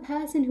for the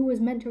person who was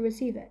meant to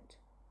receive it.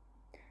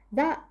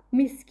 That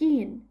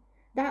miskeen,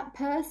 that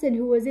person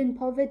who was in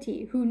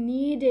poverty, who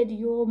needed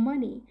your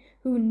money,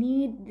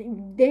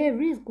 their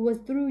rizq was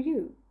through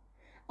you.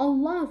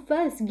 Allah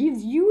first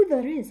gives you the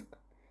rizq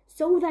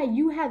so that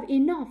you have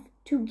enough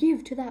to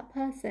give to that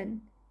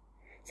person.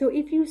 So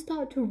if you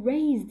start to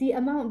raise the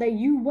amount that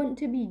you want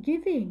to be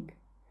giving,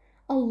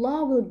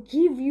 Allah will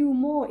give you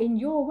more in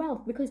your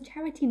wealth, because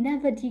charity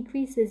never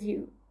decreases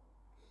you.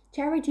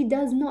 Charity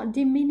does not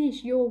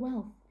diminish your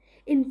wealth.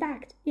 In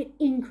fact, it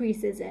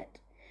increases it.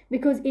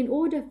 Because in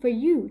order for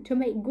you to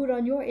make good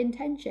on your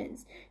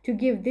intentions, to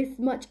give this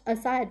much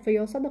aside for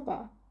your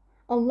sadaqah,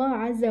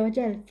 Allah Azza wa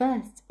Jal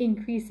first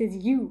increases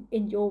you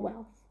in your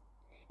wealth,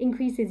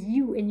 increases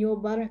you in your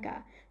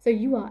barakah, so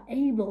you are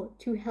able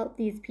to help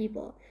these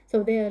people,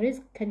 so their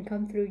rizq can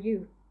come through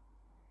you.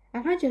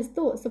 And I just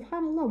thought,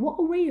 subhanAllah, what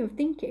a way of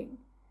thinking.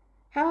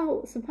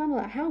 How,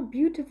 subhanAllah, how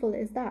beautiful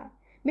is that?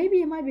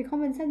 Maybe it might be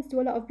common sense to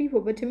a lot of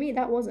people, but to me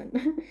that wasn't.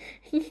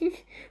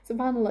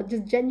 SubhanAllah,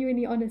 just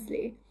genuinely,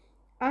 honestly.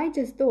 I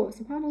just thought,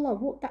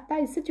 SubhanAllah, that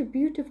is such a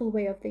beautiful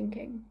way of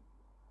thinking.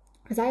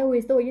 Because I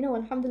always thought,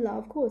 Alhamdulillah,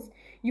 of course,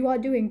 you are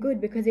doing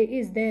good because it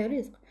is their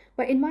rizq.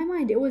 But in my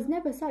mind, it was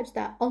never such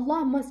that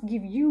Allah must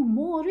give you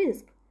more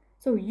rizq,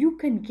 so you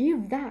can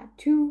give that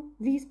to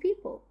these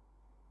people.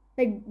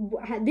 Like,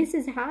 this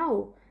is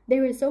how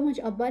there is so much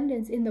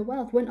abundance in the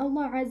wealth. When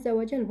Allah Azza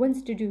wa Jal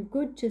wants to do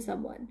good to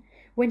someone,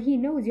 when He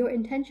knows your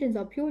intentions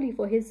are purely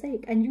for His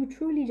sake, and you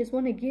truly just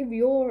want to give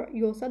your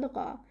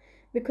sadaqah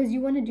because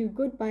you want to do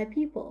good by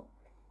people,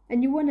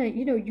 and you want to,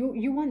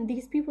 you want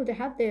these people to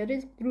have their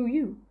rizq through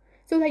you,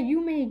 so that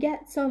you may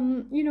get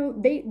some,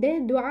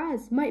 their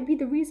du'as might be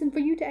the reason for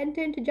you to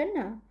enter into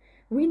Jannah.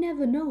 We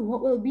never know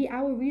what will be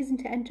our reason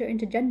to enter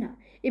into Jannah.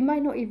 It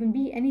might not even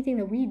be anything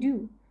that we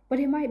do, but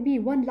it might be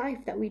one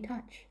life that we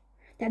touch,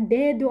 that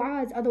their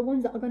du'as are the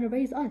ones that are going to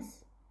raise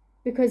us,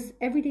 because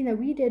everything that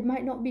we did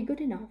might not be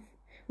good enough.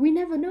 We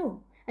never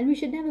know, and we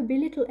should never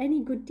belittle any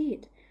good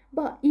deed.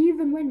 But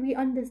even when we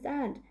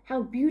understand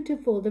how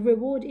beautiful the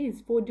reward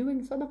is for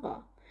doing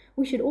sadaqah,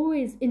 we should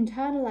always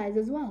internalize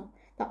as well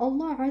that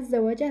Allah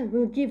Azza wa Jal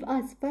will give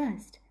us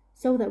first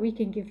so that we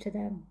can give to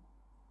them,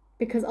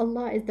 because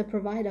Allah is the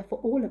provider for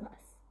all of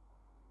us.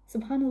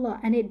 SubhanAllah,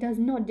 and it does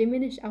not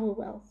diminish our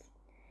wealth.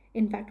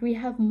 In fact, we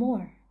have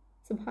more.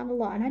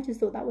 SubhanAllah, and I just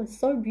thought that was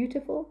so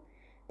beautiful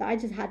that I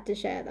just had to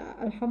share that.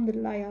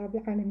 Alhamdulillah ya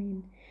Rabbil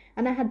Alameen.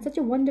 And I had such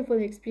a wonderful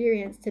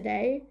experience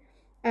today,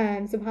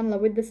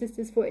 SubhanAllah, with the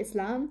Sisters for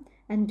Islam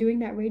and doing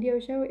that radio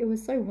show. It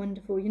was so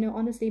wonderful.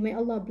 Honestly, may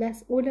Allah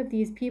bless all of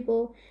these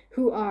people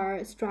who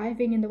are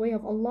striving in the way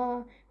of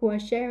Allah, who are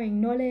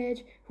sharing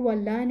knowledge, who are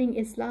learning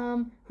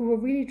Islam, who are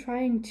really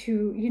trying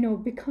to,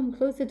 become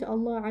closer to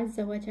Allah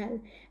Azza wa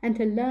Jal, and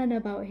to learn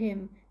about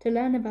Him, to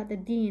learn about the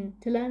deen,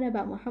 to learn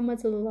about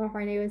Muhammad sallallahu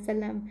alayhi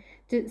wasallam.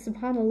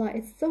 SubhanAllah,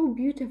 it's so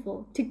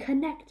beautiful to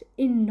connect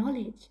in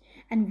knowledge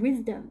and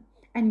wisdom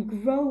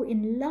and grow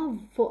in love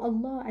for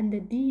Allah and the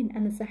deen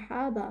and the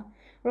Sahaba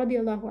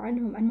radiallahu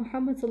anhum and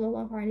Muhammad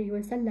sallallahu alayhi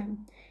wasallam.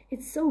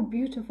 It's so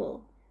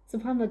beautiful,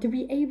 subhanAllah, to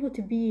be able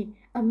to be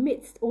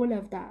amidst all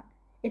of that.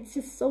 It's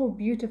just so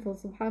beautiful,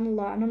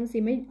 subhanAllah. And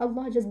honestly, may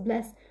Allah just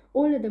bless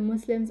all of the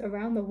Muslims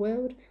around the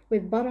world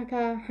with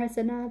barakah,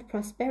 hasanat,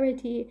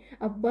 prosperity,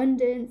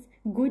 abundance,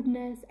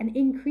 goodness, and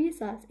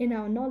increase us in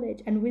our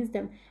knowledge and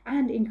wisdom,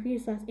 and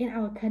increase us in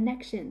our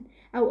connection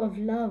out of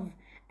love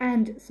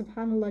and,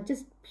 subhanAllah,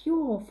 just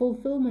pure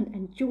fulfillment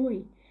and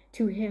joy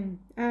to Him.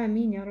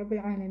 Ameen ya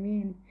Rabbil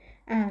Alameen.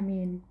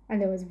 Ameen.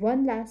 And there was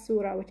one last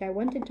surah which I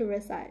wanted to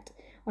recite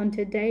on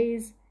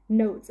today's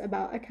notes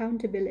about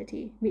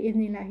accountability,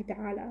 bi'idhnillahi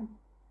ta'ala.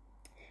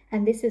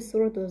 And this is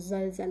Surah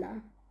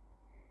Al-Zalzala.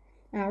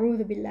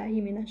 أعوذ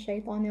بالله من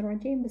الشيطان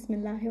الرجيم. بسم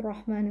الله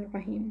الرحمن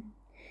الرحيم.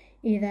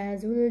 إذا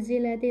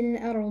زلزلت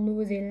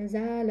الأرض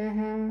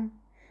زلزالها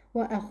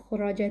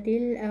وأخرجت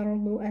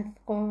الأرض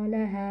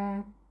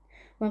أثقالها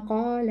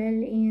وقال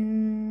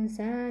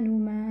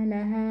الإنسان ما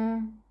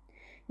لها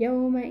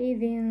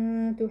يومئذ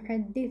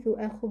تحدث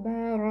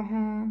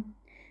أخبارها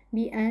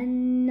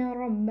بأن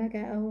ربك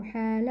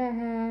أوحى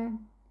لها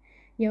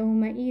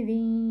يومئذ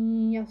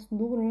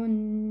يصدر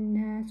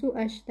الناس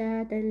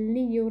أشتاتا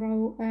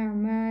ليروا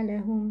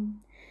أعمالهم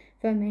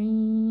فمن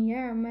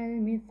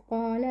يعمل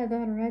مثقال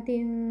ذرة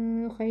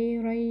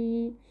خيرا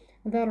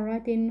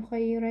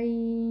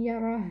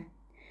يره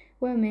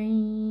ومن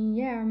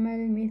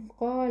يعمل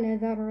مثقال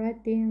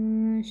ذرة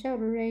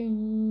شرا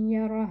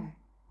يره.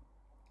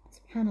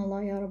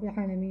 Subhanallah ya Rabbil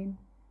Alameen.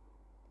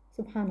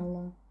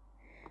 Subhanallah.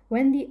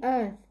 When the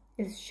earth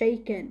is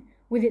shaken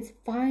with its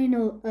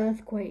final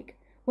earthquake,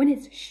 when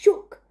it's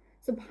shook,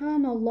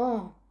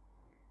 subhanallah,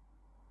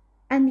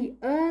 and the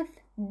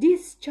earth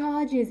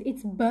discharges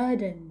its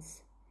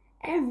burdens,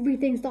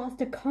 everything starts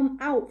to come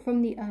out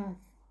from the earth.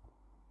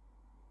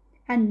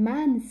 And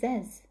man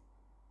says,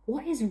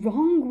 what is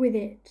wrong with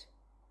it?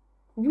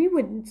 We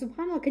would,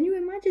 subhanAllah, can you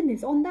imagine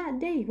this on that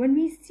day when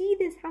we see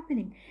this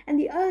happening and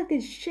the earth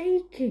is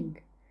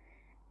shaking,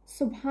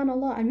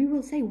 subhanAllah, and we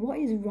will say, what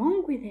is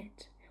wrong with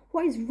it?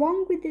 What is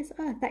wrong with this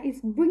earth that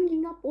is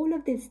bringing up all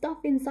of this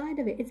stuff inside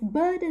of it? Its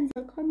burdens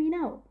are coming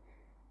out.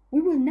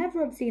 We will never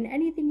have seen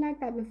anything like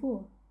that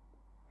before.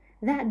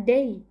 That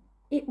day,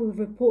 it will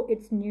report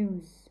its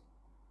news.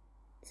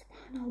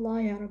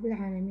 Subhanallah ya Rabbil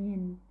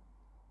Alameen.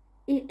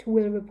 It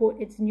will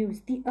report its news.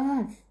 The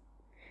earth.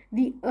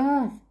 The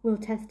earth will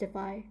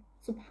testify.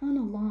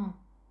 Subhanallah.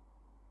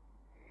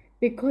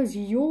 Because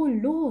your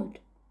Lord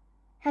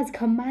has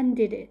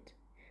commanded it.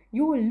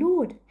 Your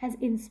Lord has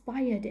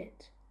inspired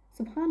it.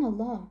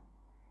 Subhanallah.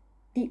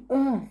 The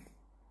earth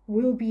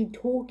will be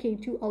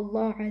talking to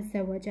Allah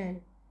Azza wa Jal.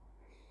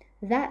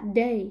 That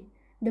day,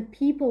 the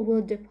people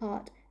will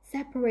depart,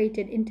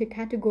 separated into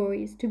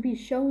categories to be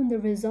shown the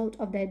result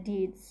of their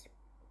deeds.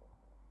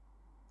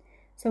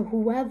 So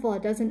whoever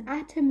does an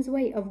atom's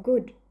weight of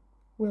good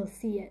will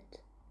see it.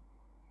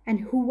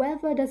 And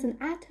whoever does an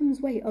atom's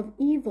weight of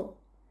evil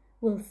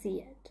will see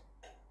it.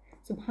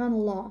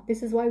 Subhanallah,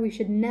 this is why we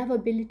should never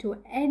belittle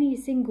any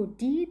single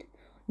deed,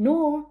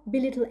 nor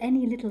belittle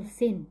any little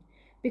sin.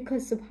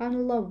 Because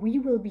subhanallah, we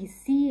will be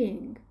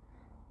seeing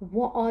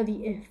what are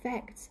the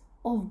effects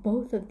of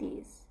both of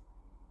these.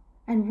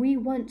 And we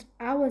want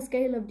our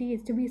scale of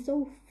deeds to be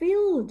so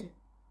filled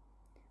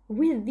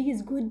with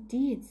these good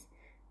deeds,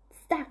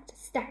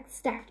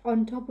 stacked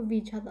on top of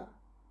each other,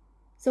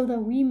 so that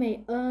we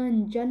may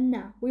earn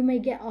Jannah. We may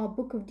get our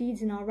book of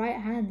deeds in our right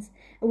hands,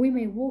 and we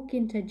may walk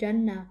into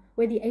Jannah,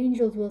 where the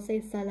angels will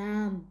say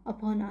salam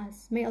upon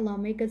us. May Allah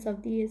make us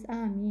of these.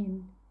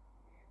 Ameen.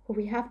 But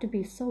we have to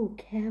be so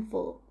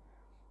careful,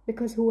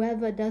 because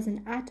whoever does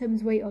an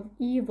atom's weight of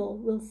evil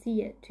will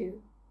see it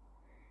too.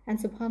 And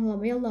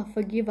subhanAllah, may Allah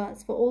forgive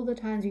us for all the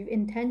times we've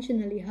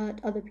intentionally hurt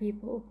other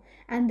people,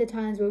 and the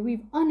times where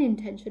we've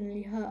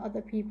unintentionally hurt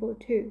other people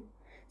too.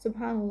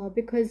 Subhanallah,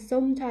 because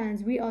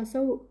sometimes we are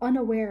so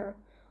unaware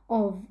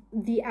of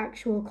the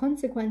actual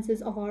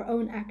consequences of our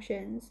own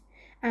actions.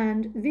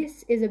 And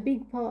this is a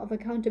big part of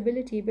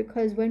accountability,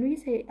 because when we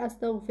say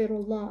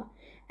astaghfirullah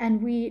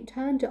and we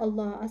turn to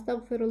Allah,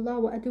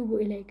 astaghfirullah wa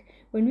atubu ilayk,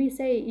 when we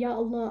say, Ya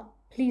Allah,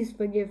 please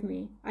forgive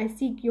me, I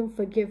seek your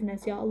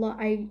forgiveness, Ya Allah,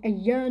 I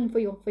yearn for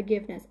your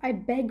forgiveness, I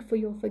beg for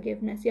your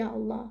forgiveness, Ya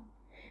Allah,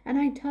 and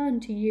I turn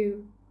to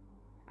you,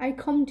 I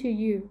come to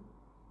you,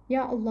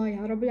 Ya Allah, Ya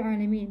Rabbil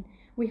Alameen.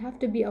 We have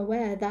to be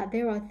aware that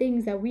there are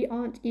things that we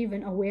aren't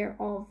even aware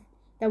of.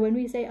 That when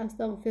we say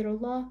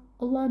astaghfirullah,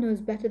 Allah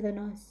knows better than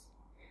us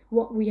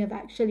what we have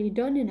actually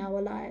done in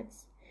our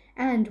lives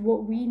and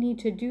what we need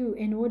to do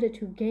in order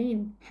to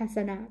gain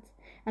hasanat.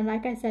 And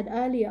like I said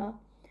earlier,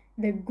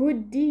 the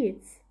good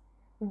deeds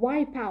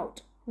wipe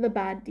out the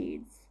bad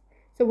deeds.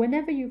 So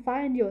whenever you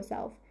find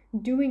yourself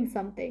doing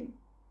something,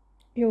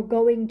 you're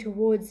going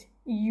towards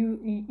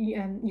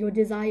your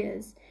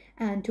desires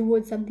and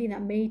towards something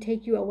that may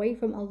take you away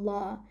from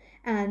Allah,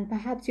 and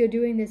perhaps you're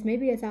doing this,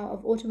 maybe it's out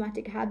of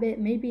automatic habit,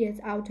 maybe it's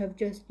out of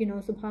just,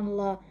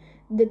 subhanallah,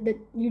 that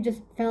you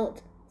just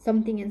felt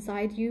something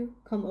inside you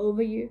come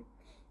over you.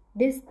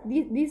 These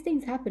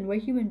things happen. We're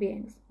human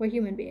beings,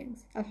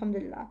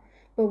 alhamdulillah.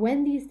 But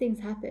when these things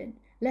happen,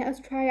 let us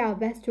try our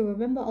best to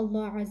remember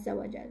Allah Azza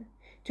wa Jal,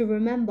 to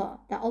remember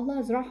that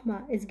Allah's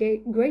rahmah is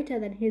greater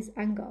than His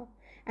anger.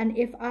 And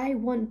if I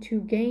want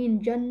to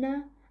gain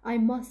Jannah, I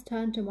must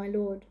turn to my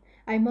Lord.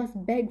 I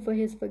must beg for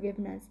His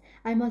forgiveness.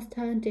 I must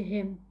turn to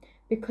Him.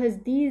 Because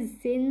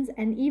these sins,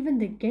 and even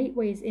the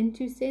gateways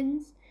into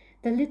sins,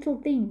 the little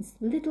things,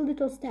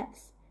 little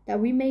steps that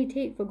we may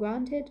take for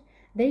granted,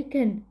 they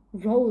can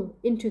roll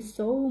into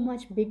so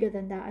much bigger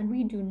than that. And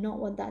we do not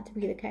want that to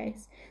be the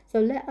case. So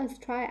let us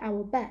try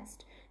our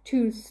best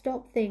to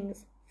stop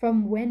things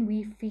from when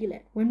we feel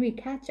it, when we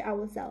catch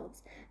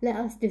ourselves. Let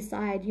us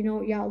decide, Ya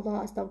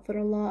Allah,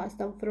 astaghfirullah,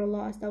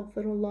 astaghfirullah,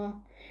 astaghfirullah.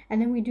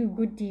 And then we do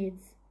good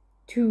deeds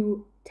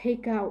to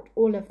take out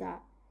all of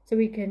that. So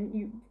we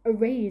can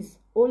erase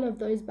all of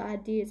those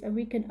bad deeds, and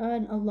we can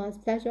earn Allah's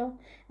pleasure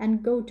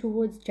and go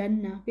towards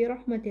Jannah. Bi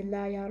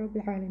rahmatillah ya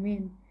Rabbil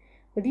Alameen.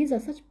 But these are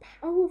such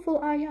powerful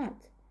ayat.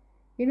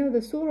 The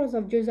surahs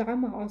of Juz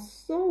Amma are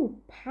so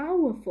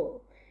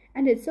powerful.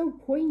 And it's so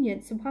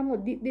poignant,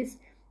 subhanAllah, this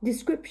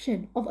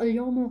description of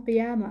al-yawm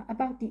al-qiyamah,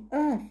 about the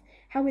earth,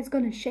 how it's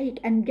going to shake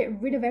and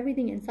get rid of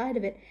everything inside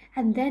of it,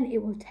 and then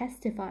it will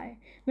testify.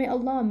 May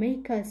Allah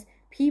make us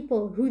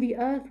people who the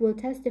earth will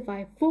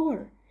testify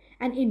for,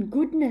 and in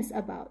goodness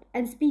about,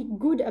 and speak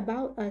good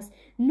about us,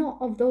 not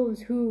of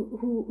those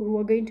who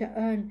are going to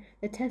earn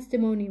the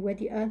testimony where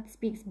the earth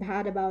speaks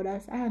bad about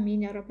us.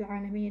 Ameen ya Rabbil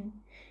Alameen.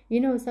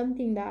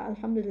 Something that,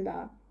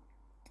 alhamdulillah,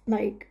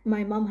 like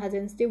my mum has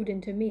instilled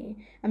into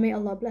me, and may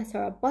Allah bless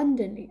her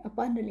abundantly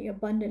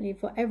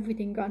for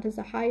everything, grant us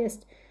the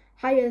highest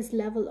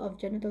level of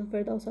Jannatul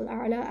Firdaus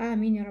al-A'la.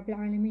 Ameen ya Rabbil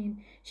Alameen.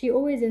 She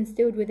always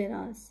instilled within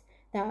us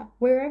that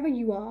wherever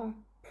you are,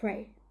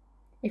 pray.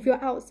 If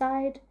you're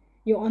outside,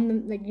 you're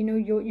on the,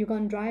 you're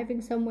gone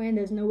driving somewhere and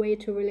there's no way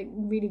to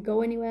really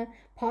go anywhere,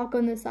 park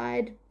on the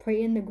side,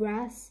 pray in the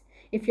grass.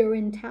 If you're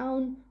in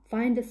town,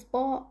 find a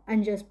spot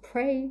and just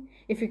pray.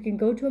 If you can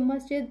go to a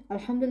masjid,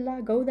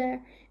 alhamdulillah, go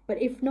there.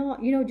 But if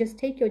not, just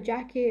take your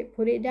jacket,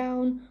 put it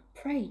down,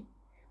 pray.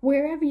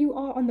 Wherever you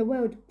are on the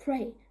world,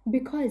 pray.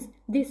 Because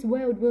this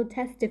world will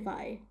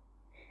testify.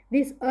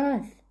 This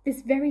earth,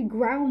 this very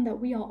ground that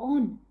we are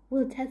on,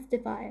 will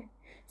testify.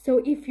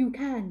 So if you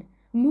can,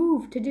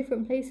 move to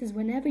different places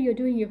whenever you're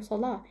doing your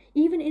salah,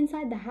 even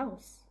inside the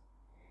house.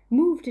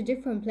 Move to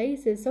different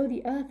places so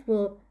the earth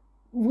will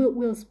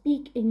will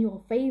speak in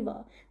your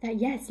favor. That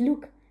yes,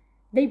 look,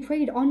 they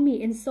prayed on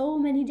me in so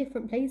many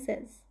different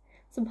places.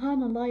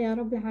 Subhanallah ya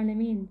Rabbil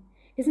Alameen.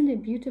 Isn't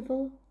it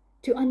beautiful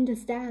to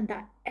understand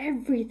that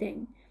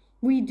everything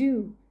we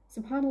do,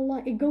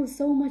 subhanallah, it goes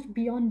so much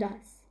beyond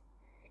us.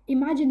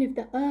 Imagine if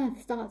the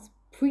earth starts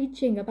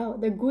preaching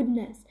about the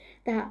goodness,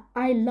 that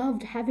I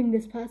loved having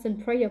this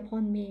person pray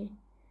upon me.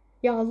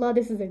 Ya Allah,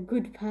 this is a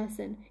good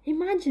person.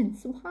 Imagine,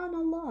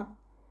 subhanallah.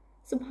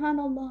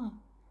 Subhanallah.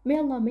 May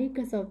Allah make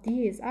us of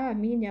these.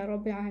 Ameen ya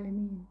Rabbil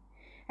Alameen.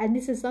 And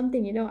this is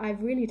something,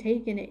 I've really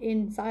taken it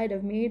inside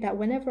of me, that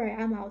whenever I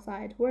am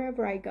outside,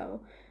 wherever I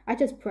go, I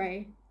just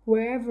pray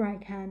wherever I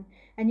can.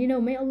 And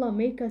may Allah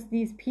make us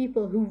these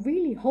people who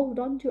really hold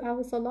on to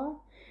our salah.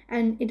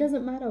 And it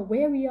doesn't matter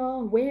where we are,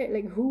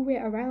 who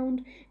we're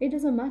around. It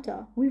doesn't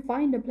matter. We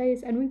find a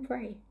place and we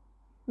pray.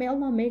 May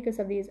Allah make us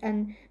of these,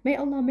 and may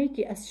Allah make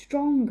it a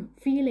strong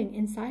feeling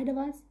inside of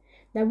us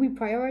that we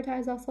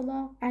prioritize our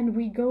salah, and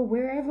we go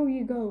wherever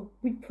we go,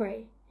 we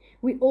pray.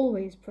 We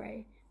always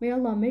pray. May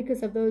Allah make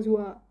us of those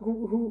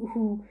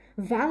who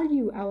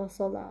value our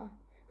salah,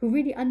 who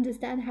really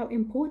understand how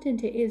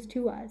important it is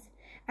to us,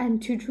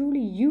 and to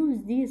truly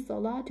use these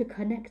salah to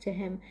connect to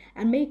Him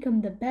and make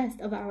Him the best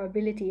of our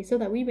ability, so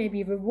that we may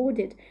be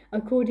rewarded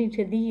according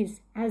to these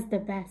as the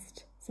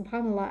best.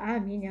 Subhanallah.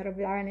 Ameen ya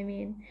Rabbil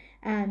Alameen.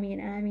 Ameen,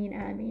 ameen,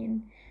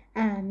 ameen.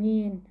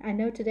 Ameen. I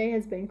know today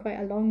has been quite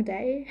a long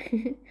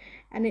day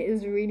and it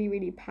is really,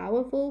 really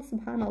powerful,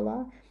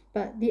 subhanallah.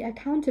 But the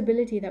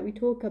accountability that we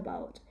talk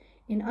about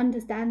in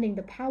understanding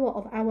the power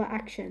of our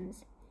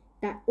actions,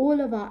 that all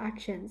of our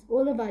actions,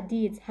 all of our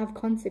deeds have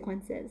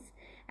consequences,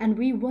 and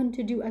we want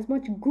to do as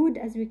much good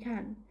as we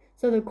can,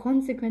 so the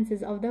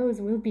consequences of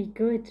those will be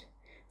good.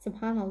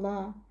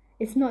 Subhanallah.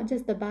 It's not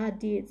just the bad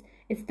deeds,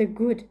 it's the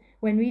good.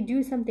 When we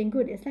do something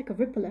good, it's like a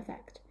ripple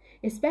effect.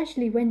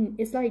 Especially when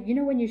it's like,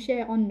 when you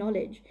share on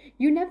knowledge,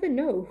 you never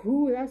know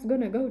who that's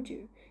gonna go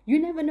to. You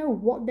never know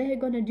what they're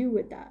gonna do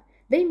with that.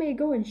 They may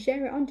go and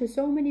share it on to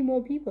so many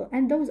more people,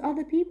 and those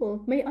other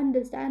people may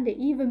understand it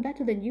even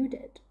better than you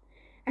did.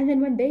 And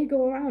then when they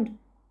go around,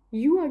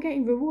 you are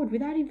getting reward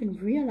without even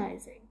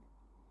realizing.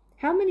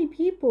 How many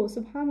people,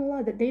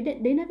 subhanallah, that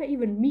they never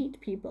even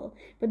meet people,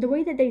 but the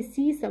way that they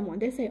see someone,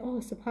 they say,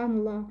 oh,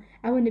 subhanallah,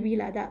 I want to be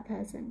like that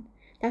person.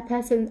 That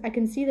person, I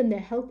can see them, they're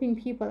helping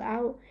people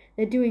out,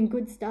 they're doing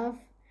good stuff.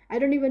 I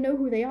don't even know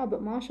who they are,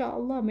 but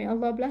mashallah, may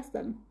Allah bless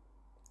them.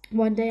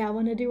 One day I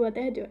want to do what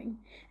they're doing.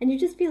 And you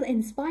just feel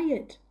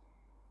inspired.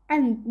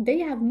 And they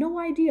have no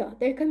idea,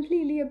 they're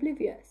completely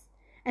oblivious.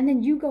 And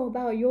then you go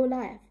about your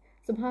life,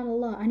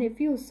 subhanallah, and it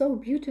feels so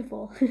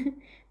beautiful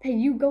that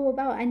you go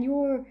about and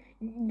you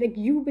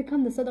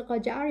become the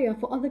sadaqah jariyah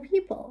for other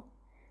people.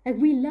 Like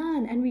we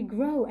learn and we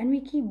grow and we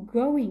keep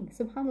growing,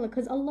 subhanallah,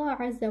 because Allah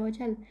Azza wa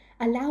Jal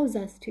allows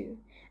us to.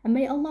 And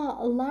may Allah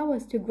allow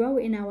us to grow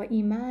in our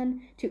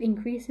iman, to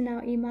increase in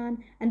our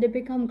iman, and to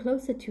become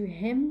closer to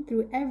Him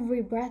through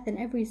every breath and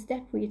every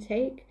step we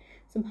take.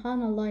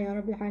 Subhanallah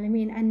ya Rabbil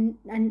Alameen.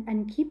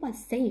 And keep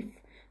us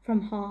safe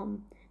from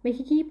harm. May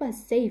He keep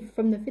us safe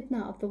from the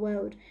fitna of the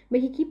world.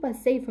 May He keep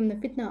us safe from the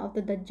fitna of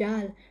the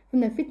Dajjal,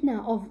 from the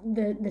fitna of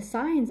the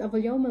signs of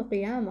Al-Yawm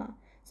Al-Qiyamah.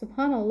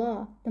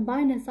 Subhanallah, the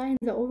minor signs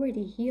are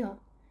already here.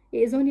 It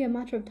is only a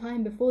matter of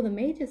time before the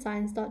major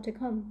signs start to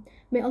come.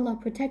 May Allah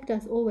protect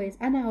us always,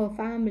 and our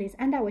families,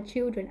 and our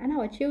children, and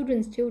our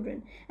children's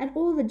children, and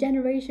all the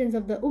generations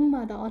of the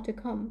ummah that are to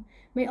come.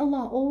 May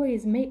Allah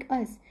always make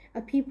us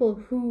a people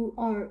who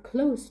are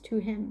close to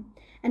Him,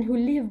 and who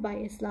live by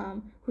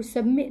Islam, who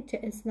submit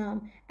to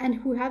Islam, and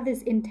who have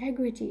this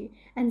integrity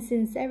and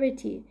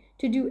sincerity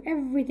to do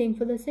everything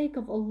for the sake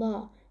of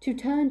Allah, to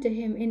turn to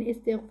Him in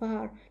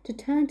istighfar, to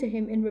turn to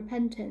Him in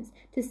repentance,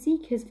 to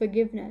seek His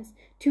forgiveness,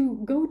 to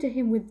go to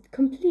Him with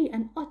complete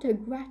and utter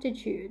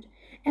gratitude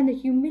and the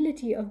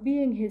humility of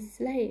being His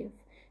slave,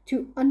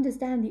 to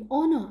understand the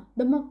honor,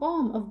 the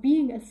maqam of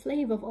being a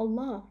slave of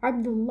Allah,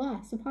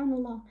 Abdullah,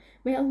 subhanallah.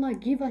 May Allah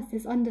give us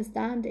this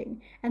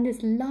understanding and this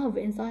love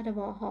inside of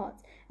our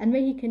hearts, and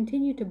may He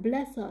continue to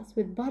bless us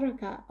with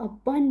barakah,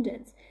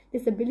 abundance,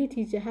 this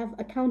ability to have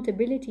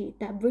accountability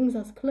that brings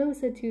us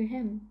closer to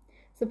Him.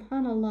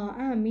 Subhanallah.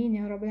 Ameen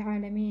ya Rabbil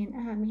Alameen.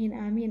 Ameen,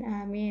 ameen,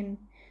 ameen.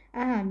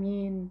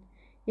 Ameen.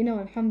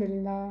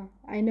 Alhamdulillah,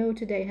 I know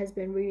today has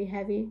been really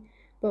heavy,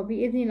 but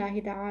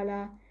bi'idhnillahi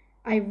ta'ala,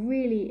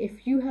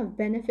 if you have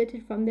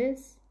benefited from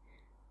this,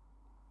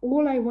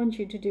 all I want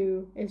you to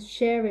do is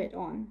share it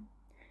on.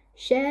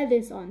 Share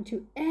this on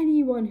to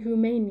anyone who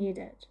may need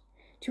it.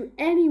 To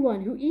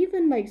anyone who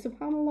even,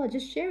 subhanallah,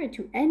 just share it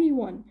to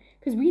anyone,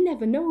 because we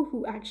never know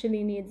who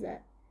actually needs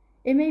it.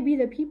 It may be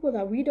the people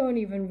that we don't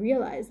even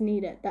realize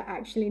need it, that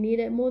actually need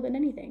it more than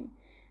anything.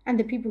 And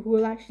the people who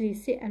will actually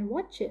sit and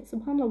watch it,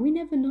 subhanAllah, we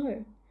never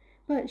know.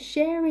 But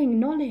sharing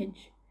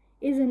knowledge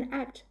is an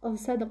act of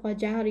sadaqah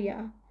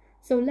jariyah.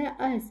 So let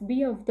us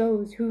be of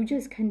those who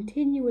just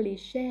continually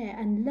share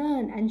and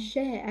learn and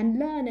share and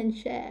learn and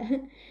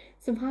share,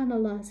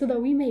 subhanAllah, so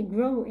that we may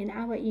grow in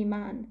our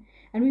iman.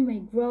 and we may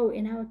grow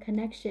in our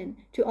connection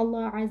to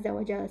Allah Azza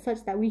wa Jalla,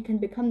 such that we can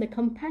become the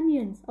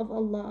companions of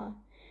Allah.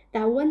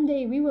 That one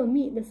day we will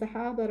meet the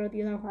Sahaba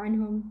radiallahu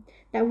anhum,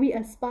 that we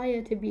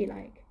aspire to be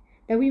like.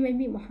 That we may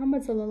meet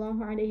Muhammad sallallahu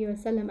alayhi wa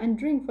sallam and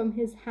drink from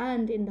his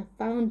hand in the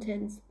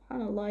fountains.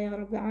 Subhanallah ya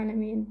Rabbil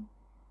Alameen.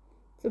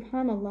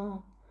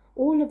 Subhanallah.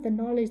 All of the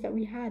knowledge that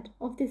we had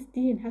of this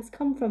deen has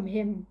come from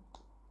him.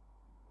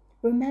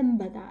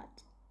 Remember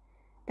that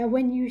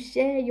when you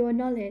share your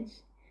knowledge,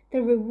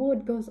 the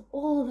reward goes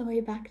all the way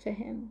back to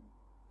him.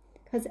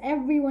 Because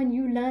everyone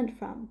you learned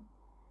from,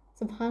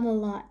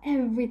 subhanallah,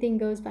 everything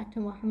goes back to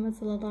Muhammad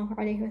sallallahu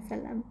alayhi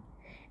wasallam.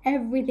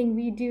 Everything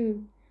we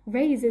do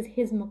raises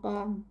his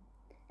maqam.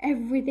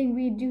 Everything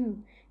we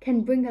do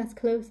can bring us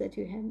closer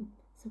to him.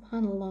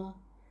 Subhanallah.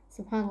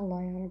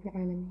 Subhanallah ya Rabbil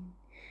Alameen.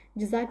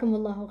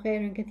 Jazakumullahu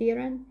khairan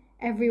kathiran,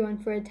 everyone,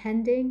 for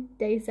attending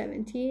day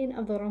 17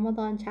 of the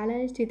Ramadan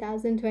Challenge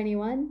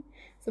 2021.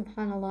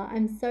 Subhanallah,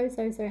 I'm so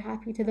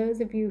happy to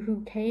those of you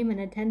who came and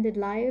attended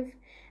live,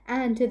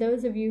 and to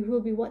those of you who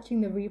will be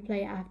watching the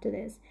replay after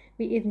this.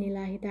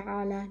 Bi'idhnillahi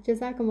ta'ala.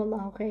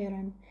 Jazakumullahu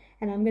khairan.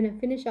 And I'm going to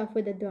finish off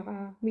with a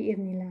dua.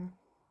 Bi'idhnillah.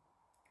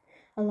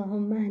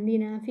 Allahumma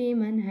hdina fi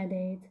man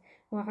hadayt,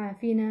 wa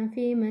afina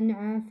fi man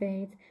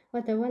afayt, wa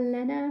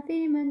tawallana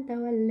fi man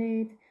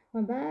tawallayt,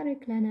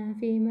 وبارك لنا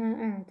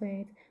فيما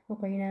أعطيت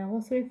وقنا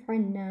واصرف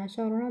عنا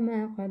شر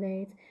ما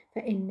قضيت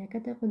فإنك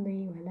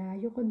تقضي ولا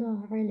يقضى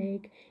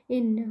عليك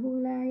إنه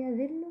لا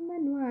يذل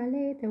من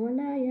واليت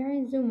ولا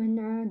يعز من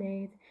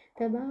عاديت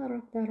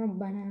تباركت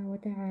ربنا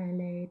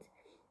وتعاليت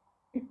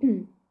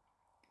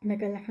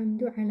لك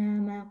الحمد على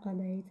ما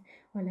قضيت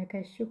ولك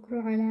الشكر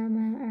على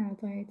ما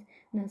أعطيت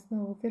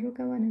نستغفرك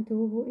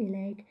ونتوب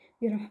إليك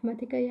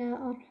برحمتك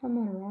يا أرحم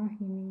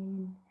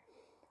الراحمين.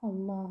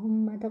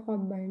 اللهم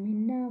تقبل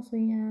منا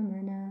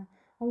صيامنا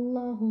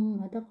اللهم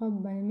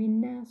تقبل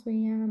منا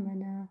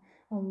صيامنا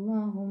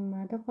اللهم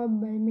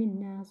تقبل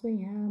منا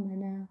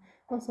صيامنا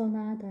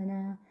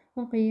وصلاتنا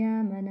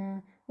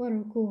وقيامنا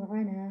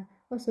وركوعنا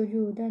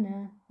وسجودنا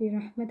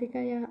برحمتك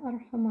يا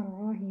أرحم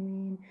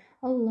الراحمين.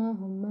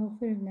 اللهم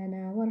اغفر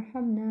لنا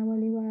وارحمنا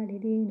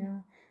ولوالدينا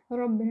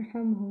رب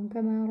ارحمهم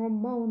كما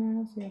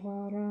ربونا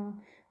صغارا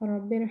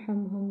رب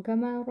ارحمهم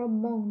كما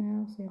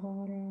ربونا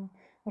صغارا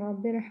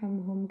رب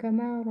ارحمهم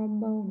كما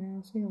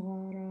ربونا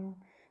صغارا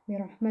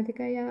برحمتك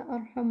يا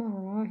أرحم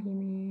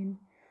الراحمين.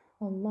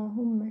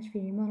 اللهم اشف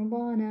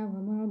مرضانا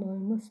ومرضى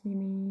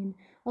المسلمين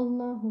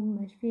اللهم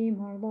اشف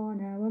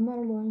مرضانا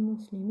ومرضى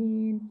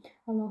المسلمين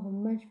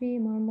اللهم اشف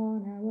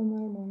مرضانا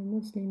ومرضى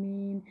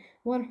المسلمين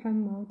وارحم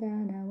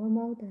موتانا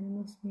وموتى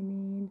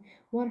المسلمين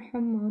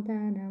وارحم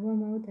موتانا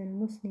وموتى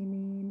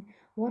المسلمين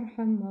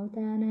وارحم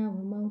موتانا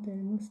وموتى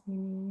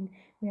المسلمين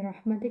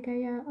برحمتك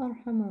يا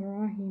أرحم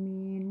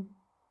الراحمين.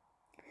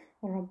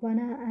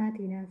 ربنا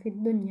آتنا في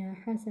الدنيا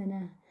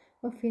حسنة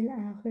وفي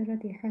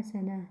الآخرة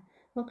حسنة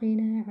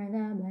وقنا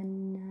عذاب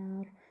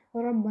النار.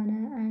 ربنا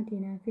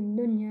آتنا في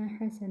الدنيا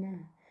حسنة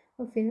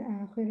وفي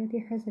الآخرة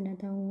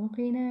حسنة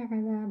وقنا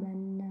عذاب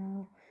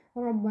النار.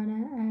 ربنا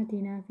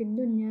آتنا في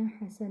الدنيا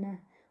حسنة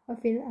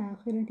وفي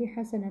الآخرة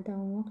حسنة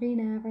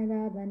وقنا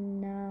عذاب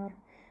النار.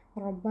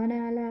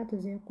 ربنا لا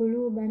تزغ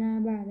قلوبنا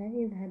بعد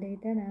إذ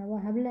هديتنا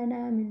وهب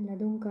لنا من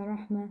لدنك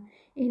رحمة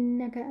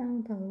إنك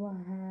أنت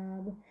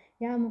الوهاب.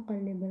 يا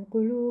مقلب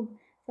القلوب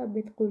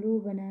ثبت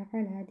قلوبنا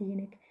على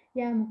دينك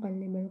يا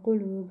مقلب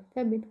القلوب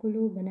ثبت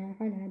قلوبنا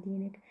على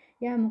دينك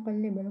يا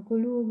مقلب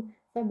القلوب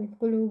ثبت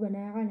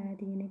قلوبنا على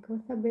دينك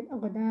وثبت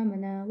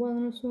أقدامنا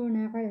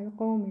وانصرنا على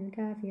القوم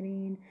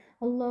الكافرين.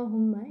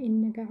 اللهم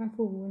إنك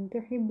عفو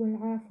تحب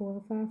العفو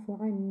فاعف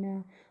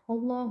عنا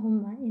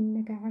اللهم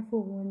إنك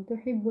عفو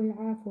تحب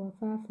العفو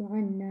فاعف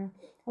عنا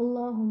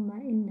اللهم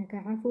إنك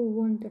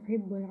عفو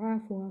تحب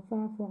العفو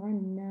فاعف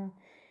عنا.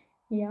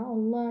 يا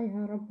الله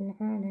يا رب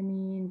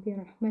العالمين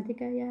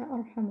برحمتك يا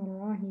أرحم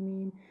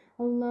الراحمين.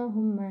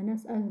 اللهم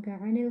نسألك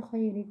عن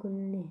الخير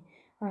كله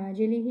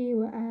عاجله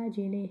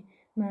وآجله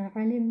ما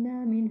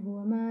علمنا منه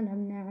وما لم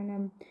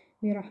نعلم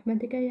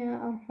برحمتك يا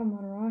أرحم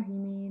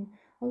الراحمين.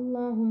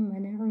 اللهم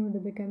نعوذ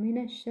بك من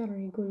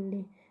الشر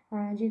كله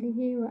عاجله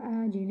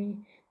وآجله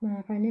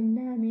ما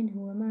علمنا منه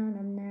وما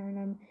لم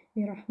نعلم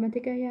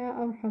برحمتك يا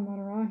أرحم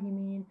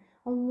الراحمين.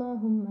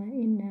 اللهم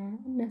إنا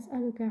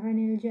نسألك عن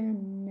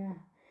الجنة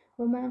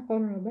وما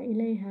قرب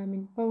إليها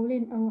من قول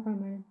أو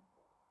عمل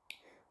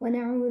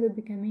ونعوذ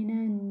بك من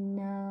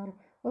النار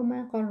وما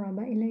قرب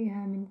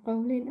إليها من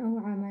قول أو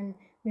عمل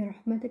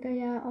برحمتك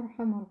يا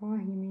أرحم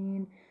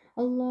الراحمين.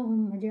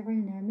 اللهم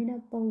اجعلنا من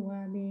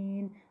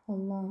التوابين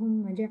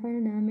اللهم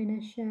اجعلنا من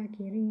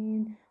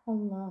الشاكرين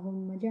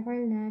اللهم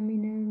اجعلنا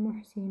من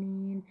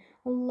المحسنين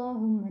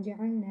اللهم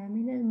اجعلنا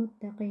من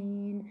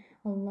المتقين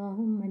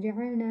اللهم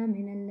اجعلنا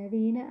من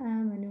الذين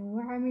آمنوا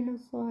وعملوا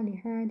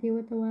الصالحات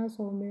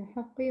وتواصوا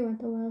بالحق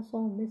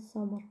وتواصوا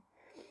بالصبر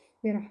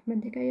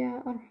برحمتك يا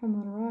أرحم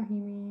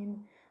الراحمين.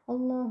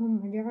 اللهم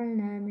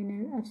اجعلنا من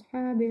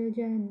أصحاب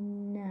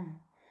الجنة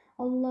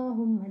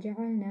اللهم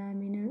اجعلنا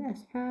من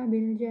أصحاب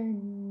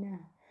الجنة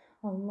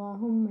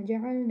اللهم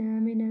اجعلنا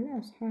من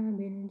أصحاب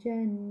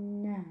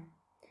الجنة.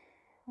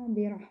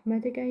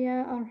 برحمتك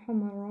يا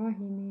أرحم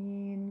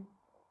الراحمين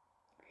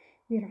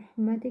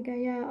برحمتك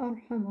يا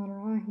أرحم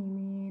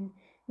الراحمين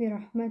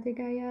برحمتك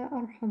يا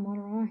أرحم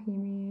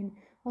الراحمين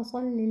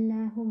وصل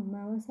اللهم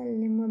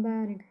وسلم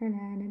وبارك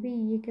على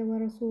نبيك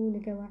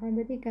ورسولك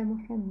وعبدك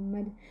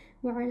محمد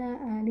وعلى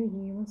آله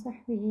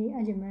وصحبه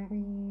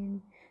أجمعين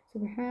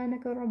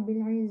سبحانك رب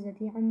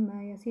العزة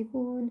عما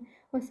يصفون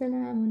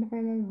وسلام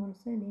على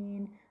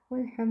المرسلين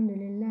والحمد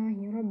لله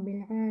رب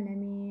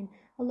العالمين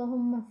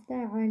اللهم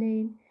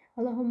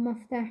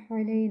افتح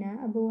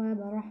علينا أبواب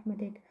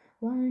رحمتك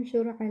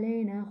وانشر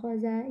علينا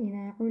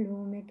خزائن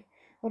علومك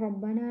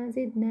ربنا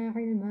زدنا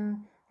علما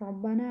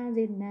ربنا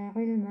زدنا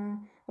علما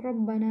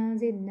ربنا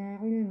زدنا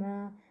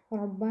علما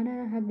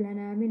ربنا هب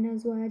لنا من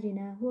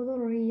أزواجنا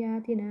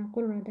وذرياتنا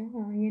قرة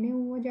أعين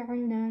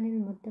واجعلنا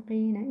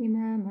للمتقين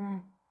إماما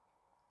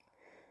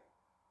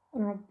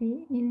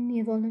ربي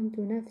إني ظلمت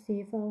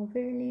نفسي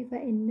فاغفر لي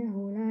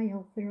فإنه لا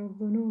يغفر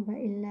الذنوب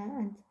إلا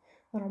أنت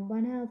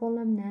ربنا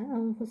ظلمنا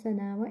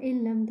أنفسنا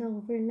وإن لم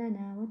تغفر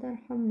لنا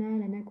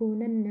وترحمنا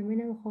لنكونن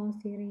من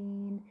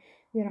الخاسرين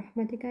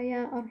برحمتك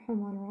يا أرحم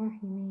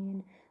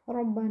الراحمين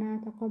ربنا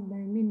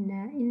تقبل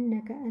منا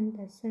إنك أنت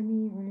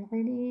السميع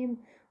العليم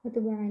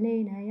وتب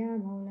علينا يا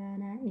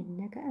مولانا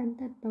إنك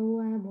أنت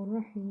التواب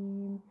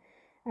الرحيم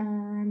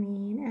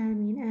آمين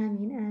آمين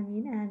آمين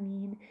آمين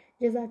آمين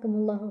جزاكم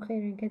الله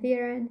خيرا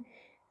كثيرا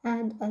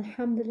and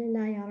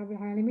Alhamdulillah Ya Rabbil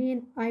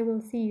Alameen. I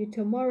will see you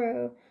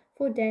tomorrow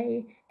for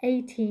day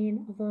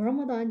 18 of the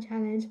Ramadan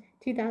Challenge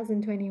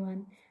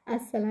 2021.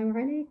 Assalamu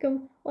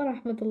alaikum wa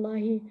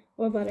rahmatullahi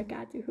wa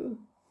barakatuhu.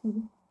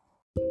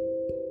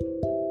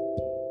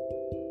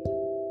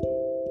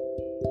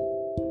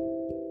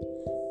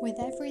 With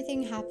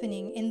everything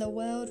happening in the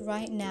world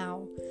right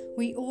now,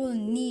 we all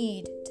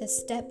need to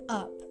step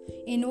up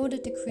in order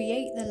to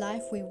create the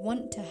life we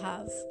want to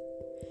have.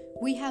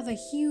 We have a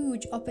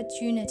huge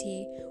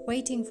opportunity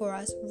waiting for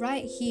us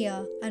right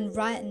here and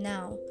right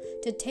now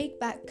to take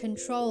back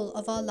control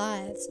of our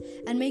lives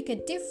and make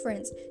a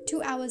difference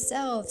to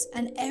ourselves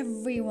and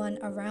everyone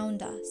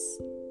around us.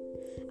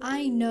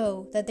 I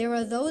know that there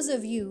are those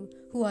of you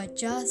who are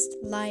just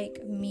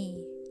like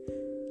me.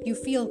 You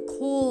feel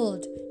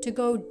called to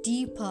go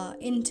deeper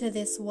into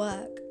this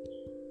work.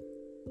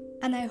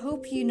 And I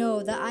hope you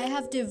know that I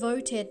have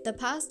devoted the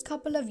past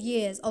couple of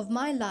years of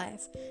my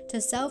life to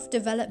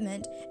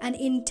self-development and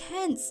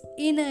intense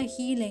inner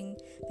healing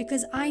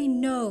because I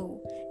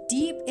know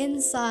deep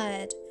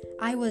inside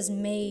I was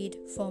made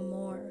for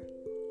more.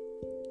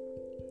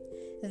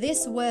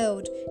 This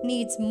world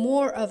needs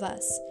more of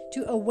us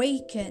to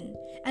awaken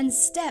and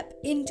step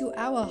into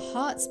our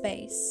heart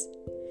space.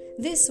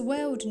 This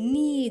world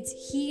needs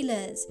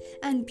healers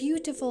and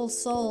beautiful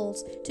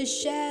souls to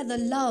share the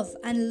love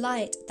and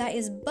light that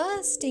is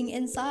bursting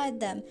inside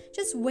them,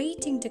 just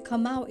waiting to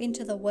come out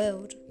into the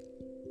world,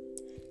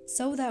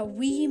 so that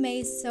we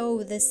may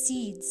sow the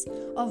seeds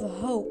of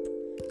hope,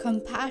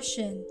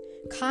 compassion,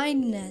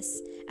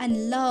 kindness,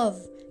 and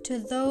love to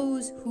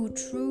those who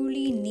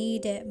truly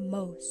need it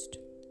most.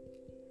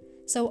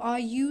 So are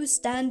you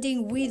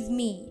standing with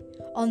me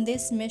on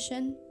this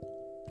mission?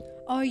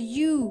 Are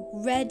you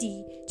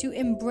ready to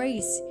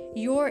embrace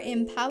your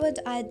empowered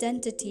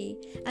identity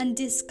and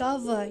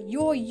discover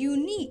your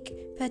unique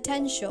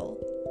potential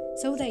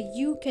so that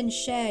you can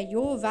share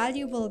your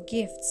valuable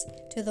gifts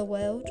to the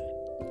world?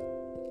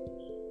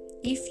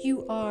 If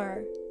you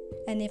are,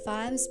 and if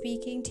I'm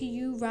speaking to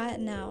you right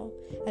now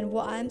and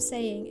what I'm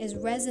saying is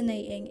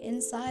resonating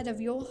inside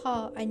of your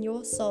heart and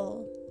your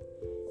soul,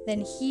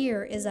 then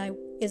here is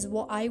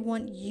what I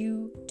want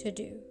you to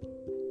do.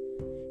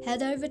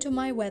 Head over to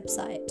my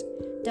website,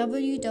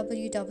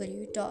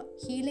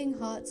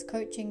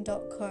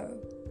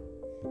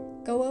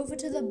 www.healingheartscoaching.co. Go over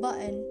to the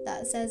button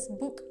that says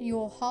Book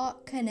Your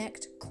Heart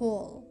Connect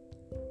Call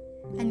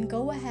and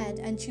go ahead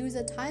and choose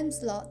a time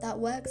slot that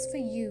works for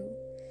you.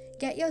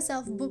 Get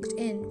yourself booked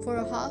in for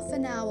a half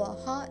an hour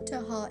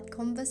heart-to-heart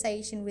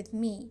conversation with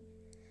me.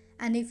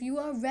 And if you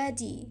are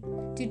ready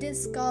to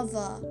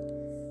discover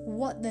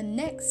what the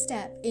next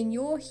step in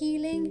your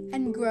healing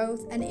and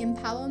growth and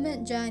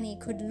empowerment journey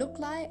could look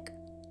like,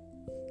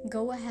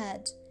 go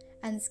ahead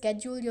and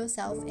schedule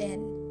yourself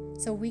in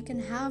so we can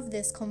have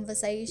this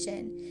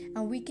conversation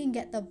and we can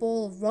get the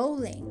ball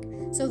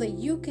rolling so that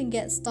you can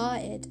get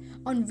started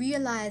on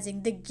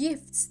realizing the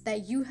gifts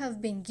that you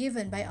have been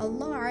given by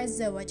Allah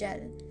Azza wa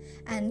Jal.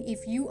 And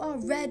if you are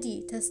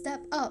ready to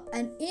step up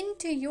and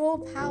into your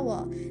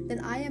power, then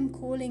I am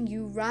calling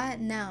you right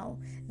now.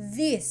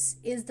 This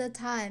is the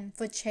time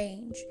for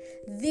change.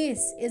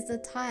 This is the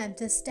time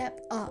to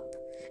step up.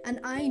 And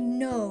I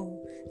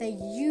know that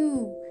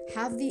you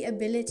have the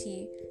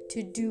ability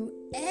to do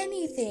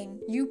anything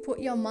you put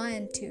your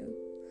mind to.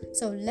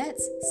 So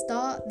let's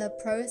start the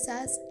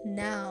process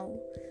now.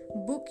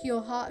 Book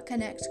your Heart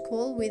Connect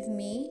call with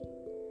me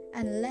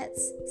and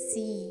let's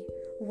see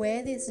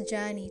where this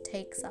journey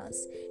takes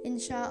us.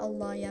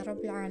 Insha'Allah Ya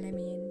Rabbil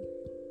Alameen.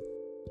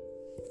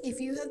 If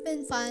you have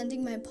been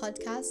finding my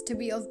podcast to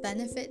be of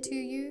benefit to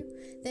you,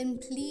 then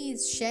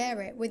please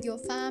share it with your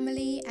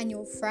family and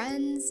your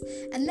friends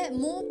and let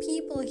more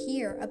people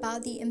hear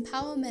about the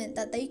empowerment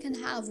that they can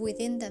have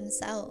within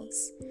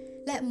themselves.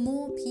 Let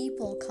more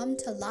people come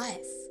to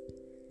life.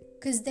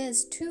 Because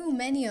there's too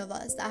many of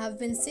us that have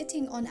been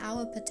sitting on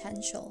our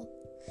potential.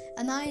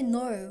 And I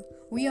know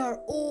we are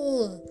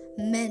all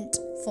meant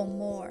for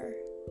more.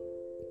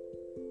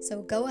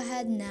 So go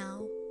ahead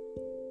now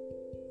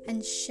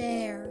and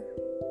share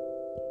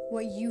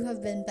what you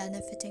have been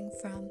benefiting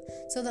from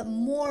so that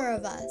more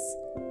of us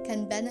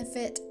can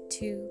benefit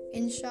too,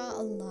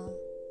 inshallah.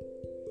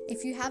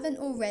 If you haven't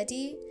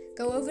already,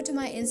 go over to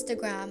my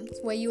Instagram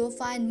where you will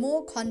find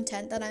more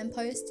content that I'm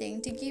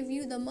posting to give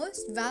you the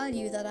most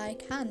value that I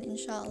can,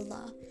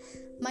 inshallah.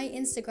 My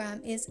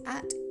Instagram is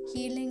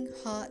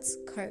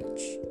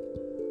 @HealingHeartsCoach,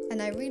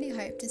 and I really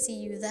hope to see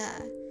you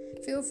there.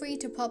 Feel free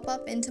to pop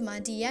up into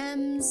my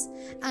DMs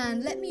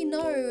and let me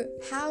know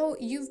how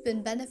you've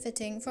been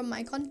benefiting from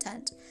my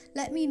content.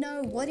 Let me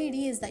know what it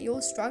is that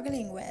you're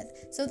struggling with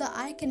so that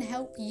I can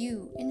help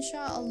you,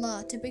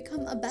 inshallah, to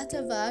become a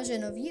better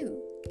version of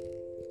you.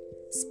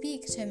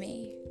 Speak to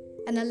me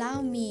and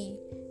allow me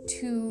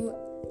to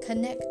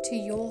connect to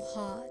your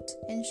heart,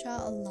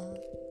 inshallah.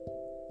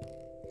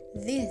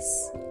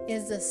 This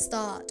is the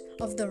start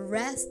of the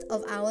rest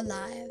of our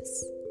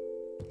lives.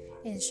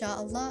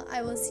 Inshallah,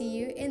 I will see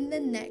you in the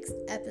next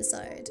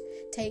episode.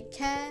 Take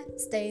care,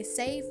 stay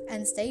safe,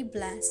 and stay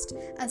blessed.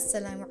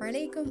 Assalamu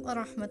alaikum wa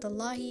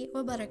rahmatullahi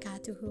wa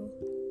barakatuhu.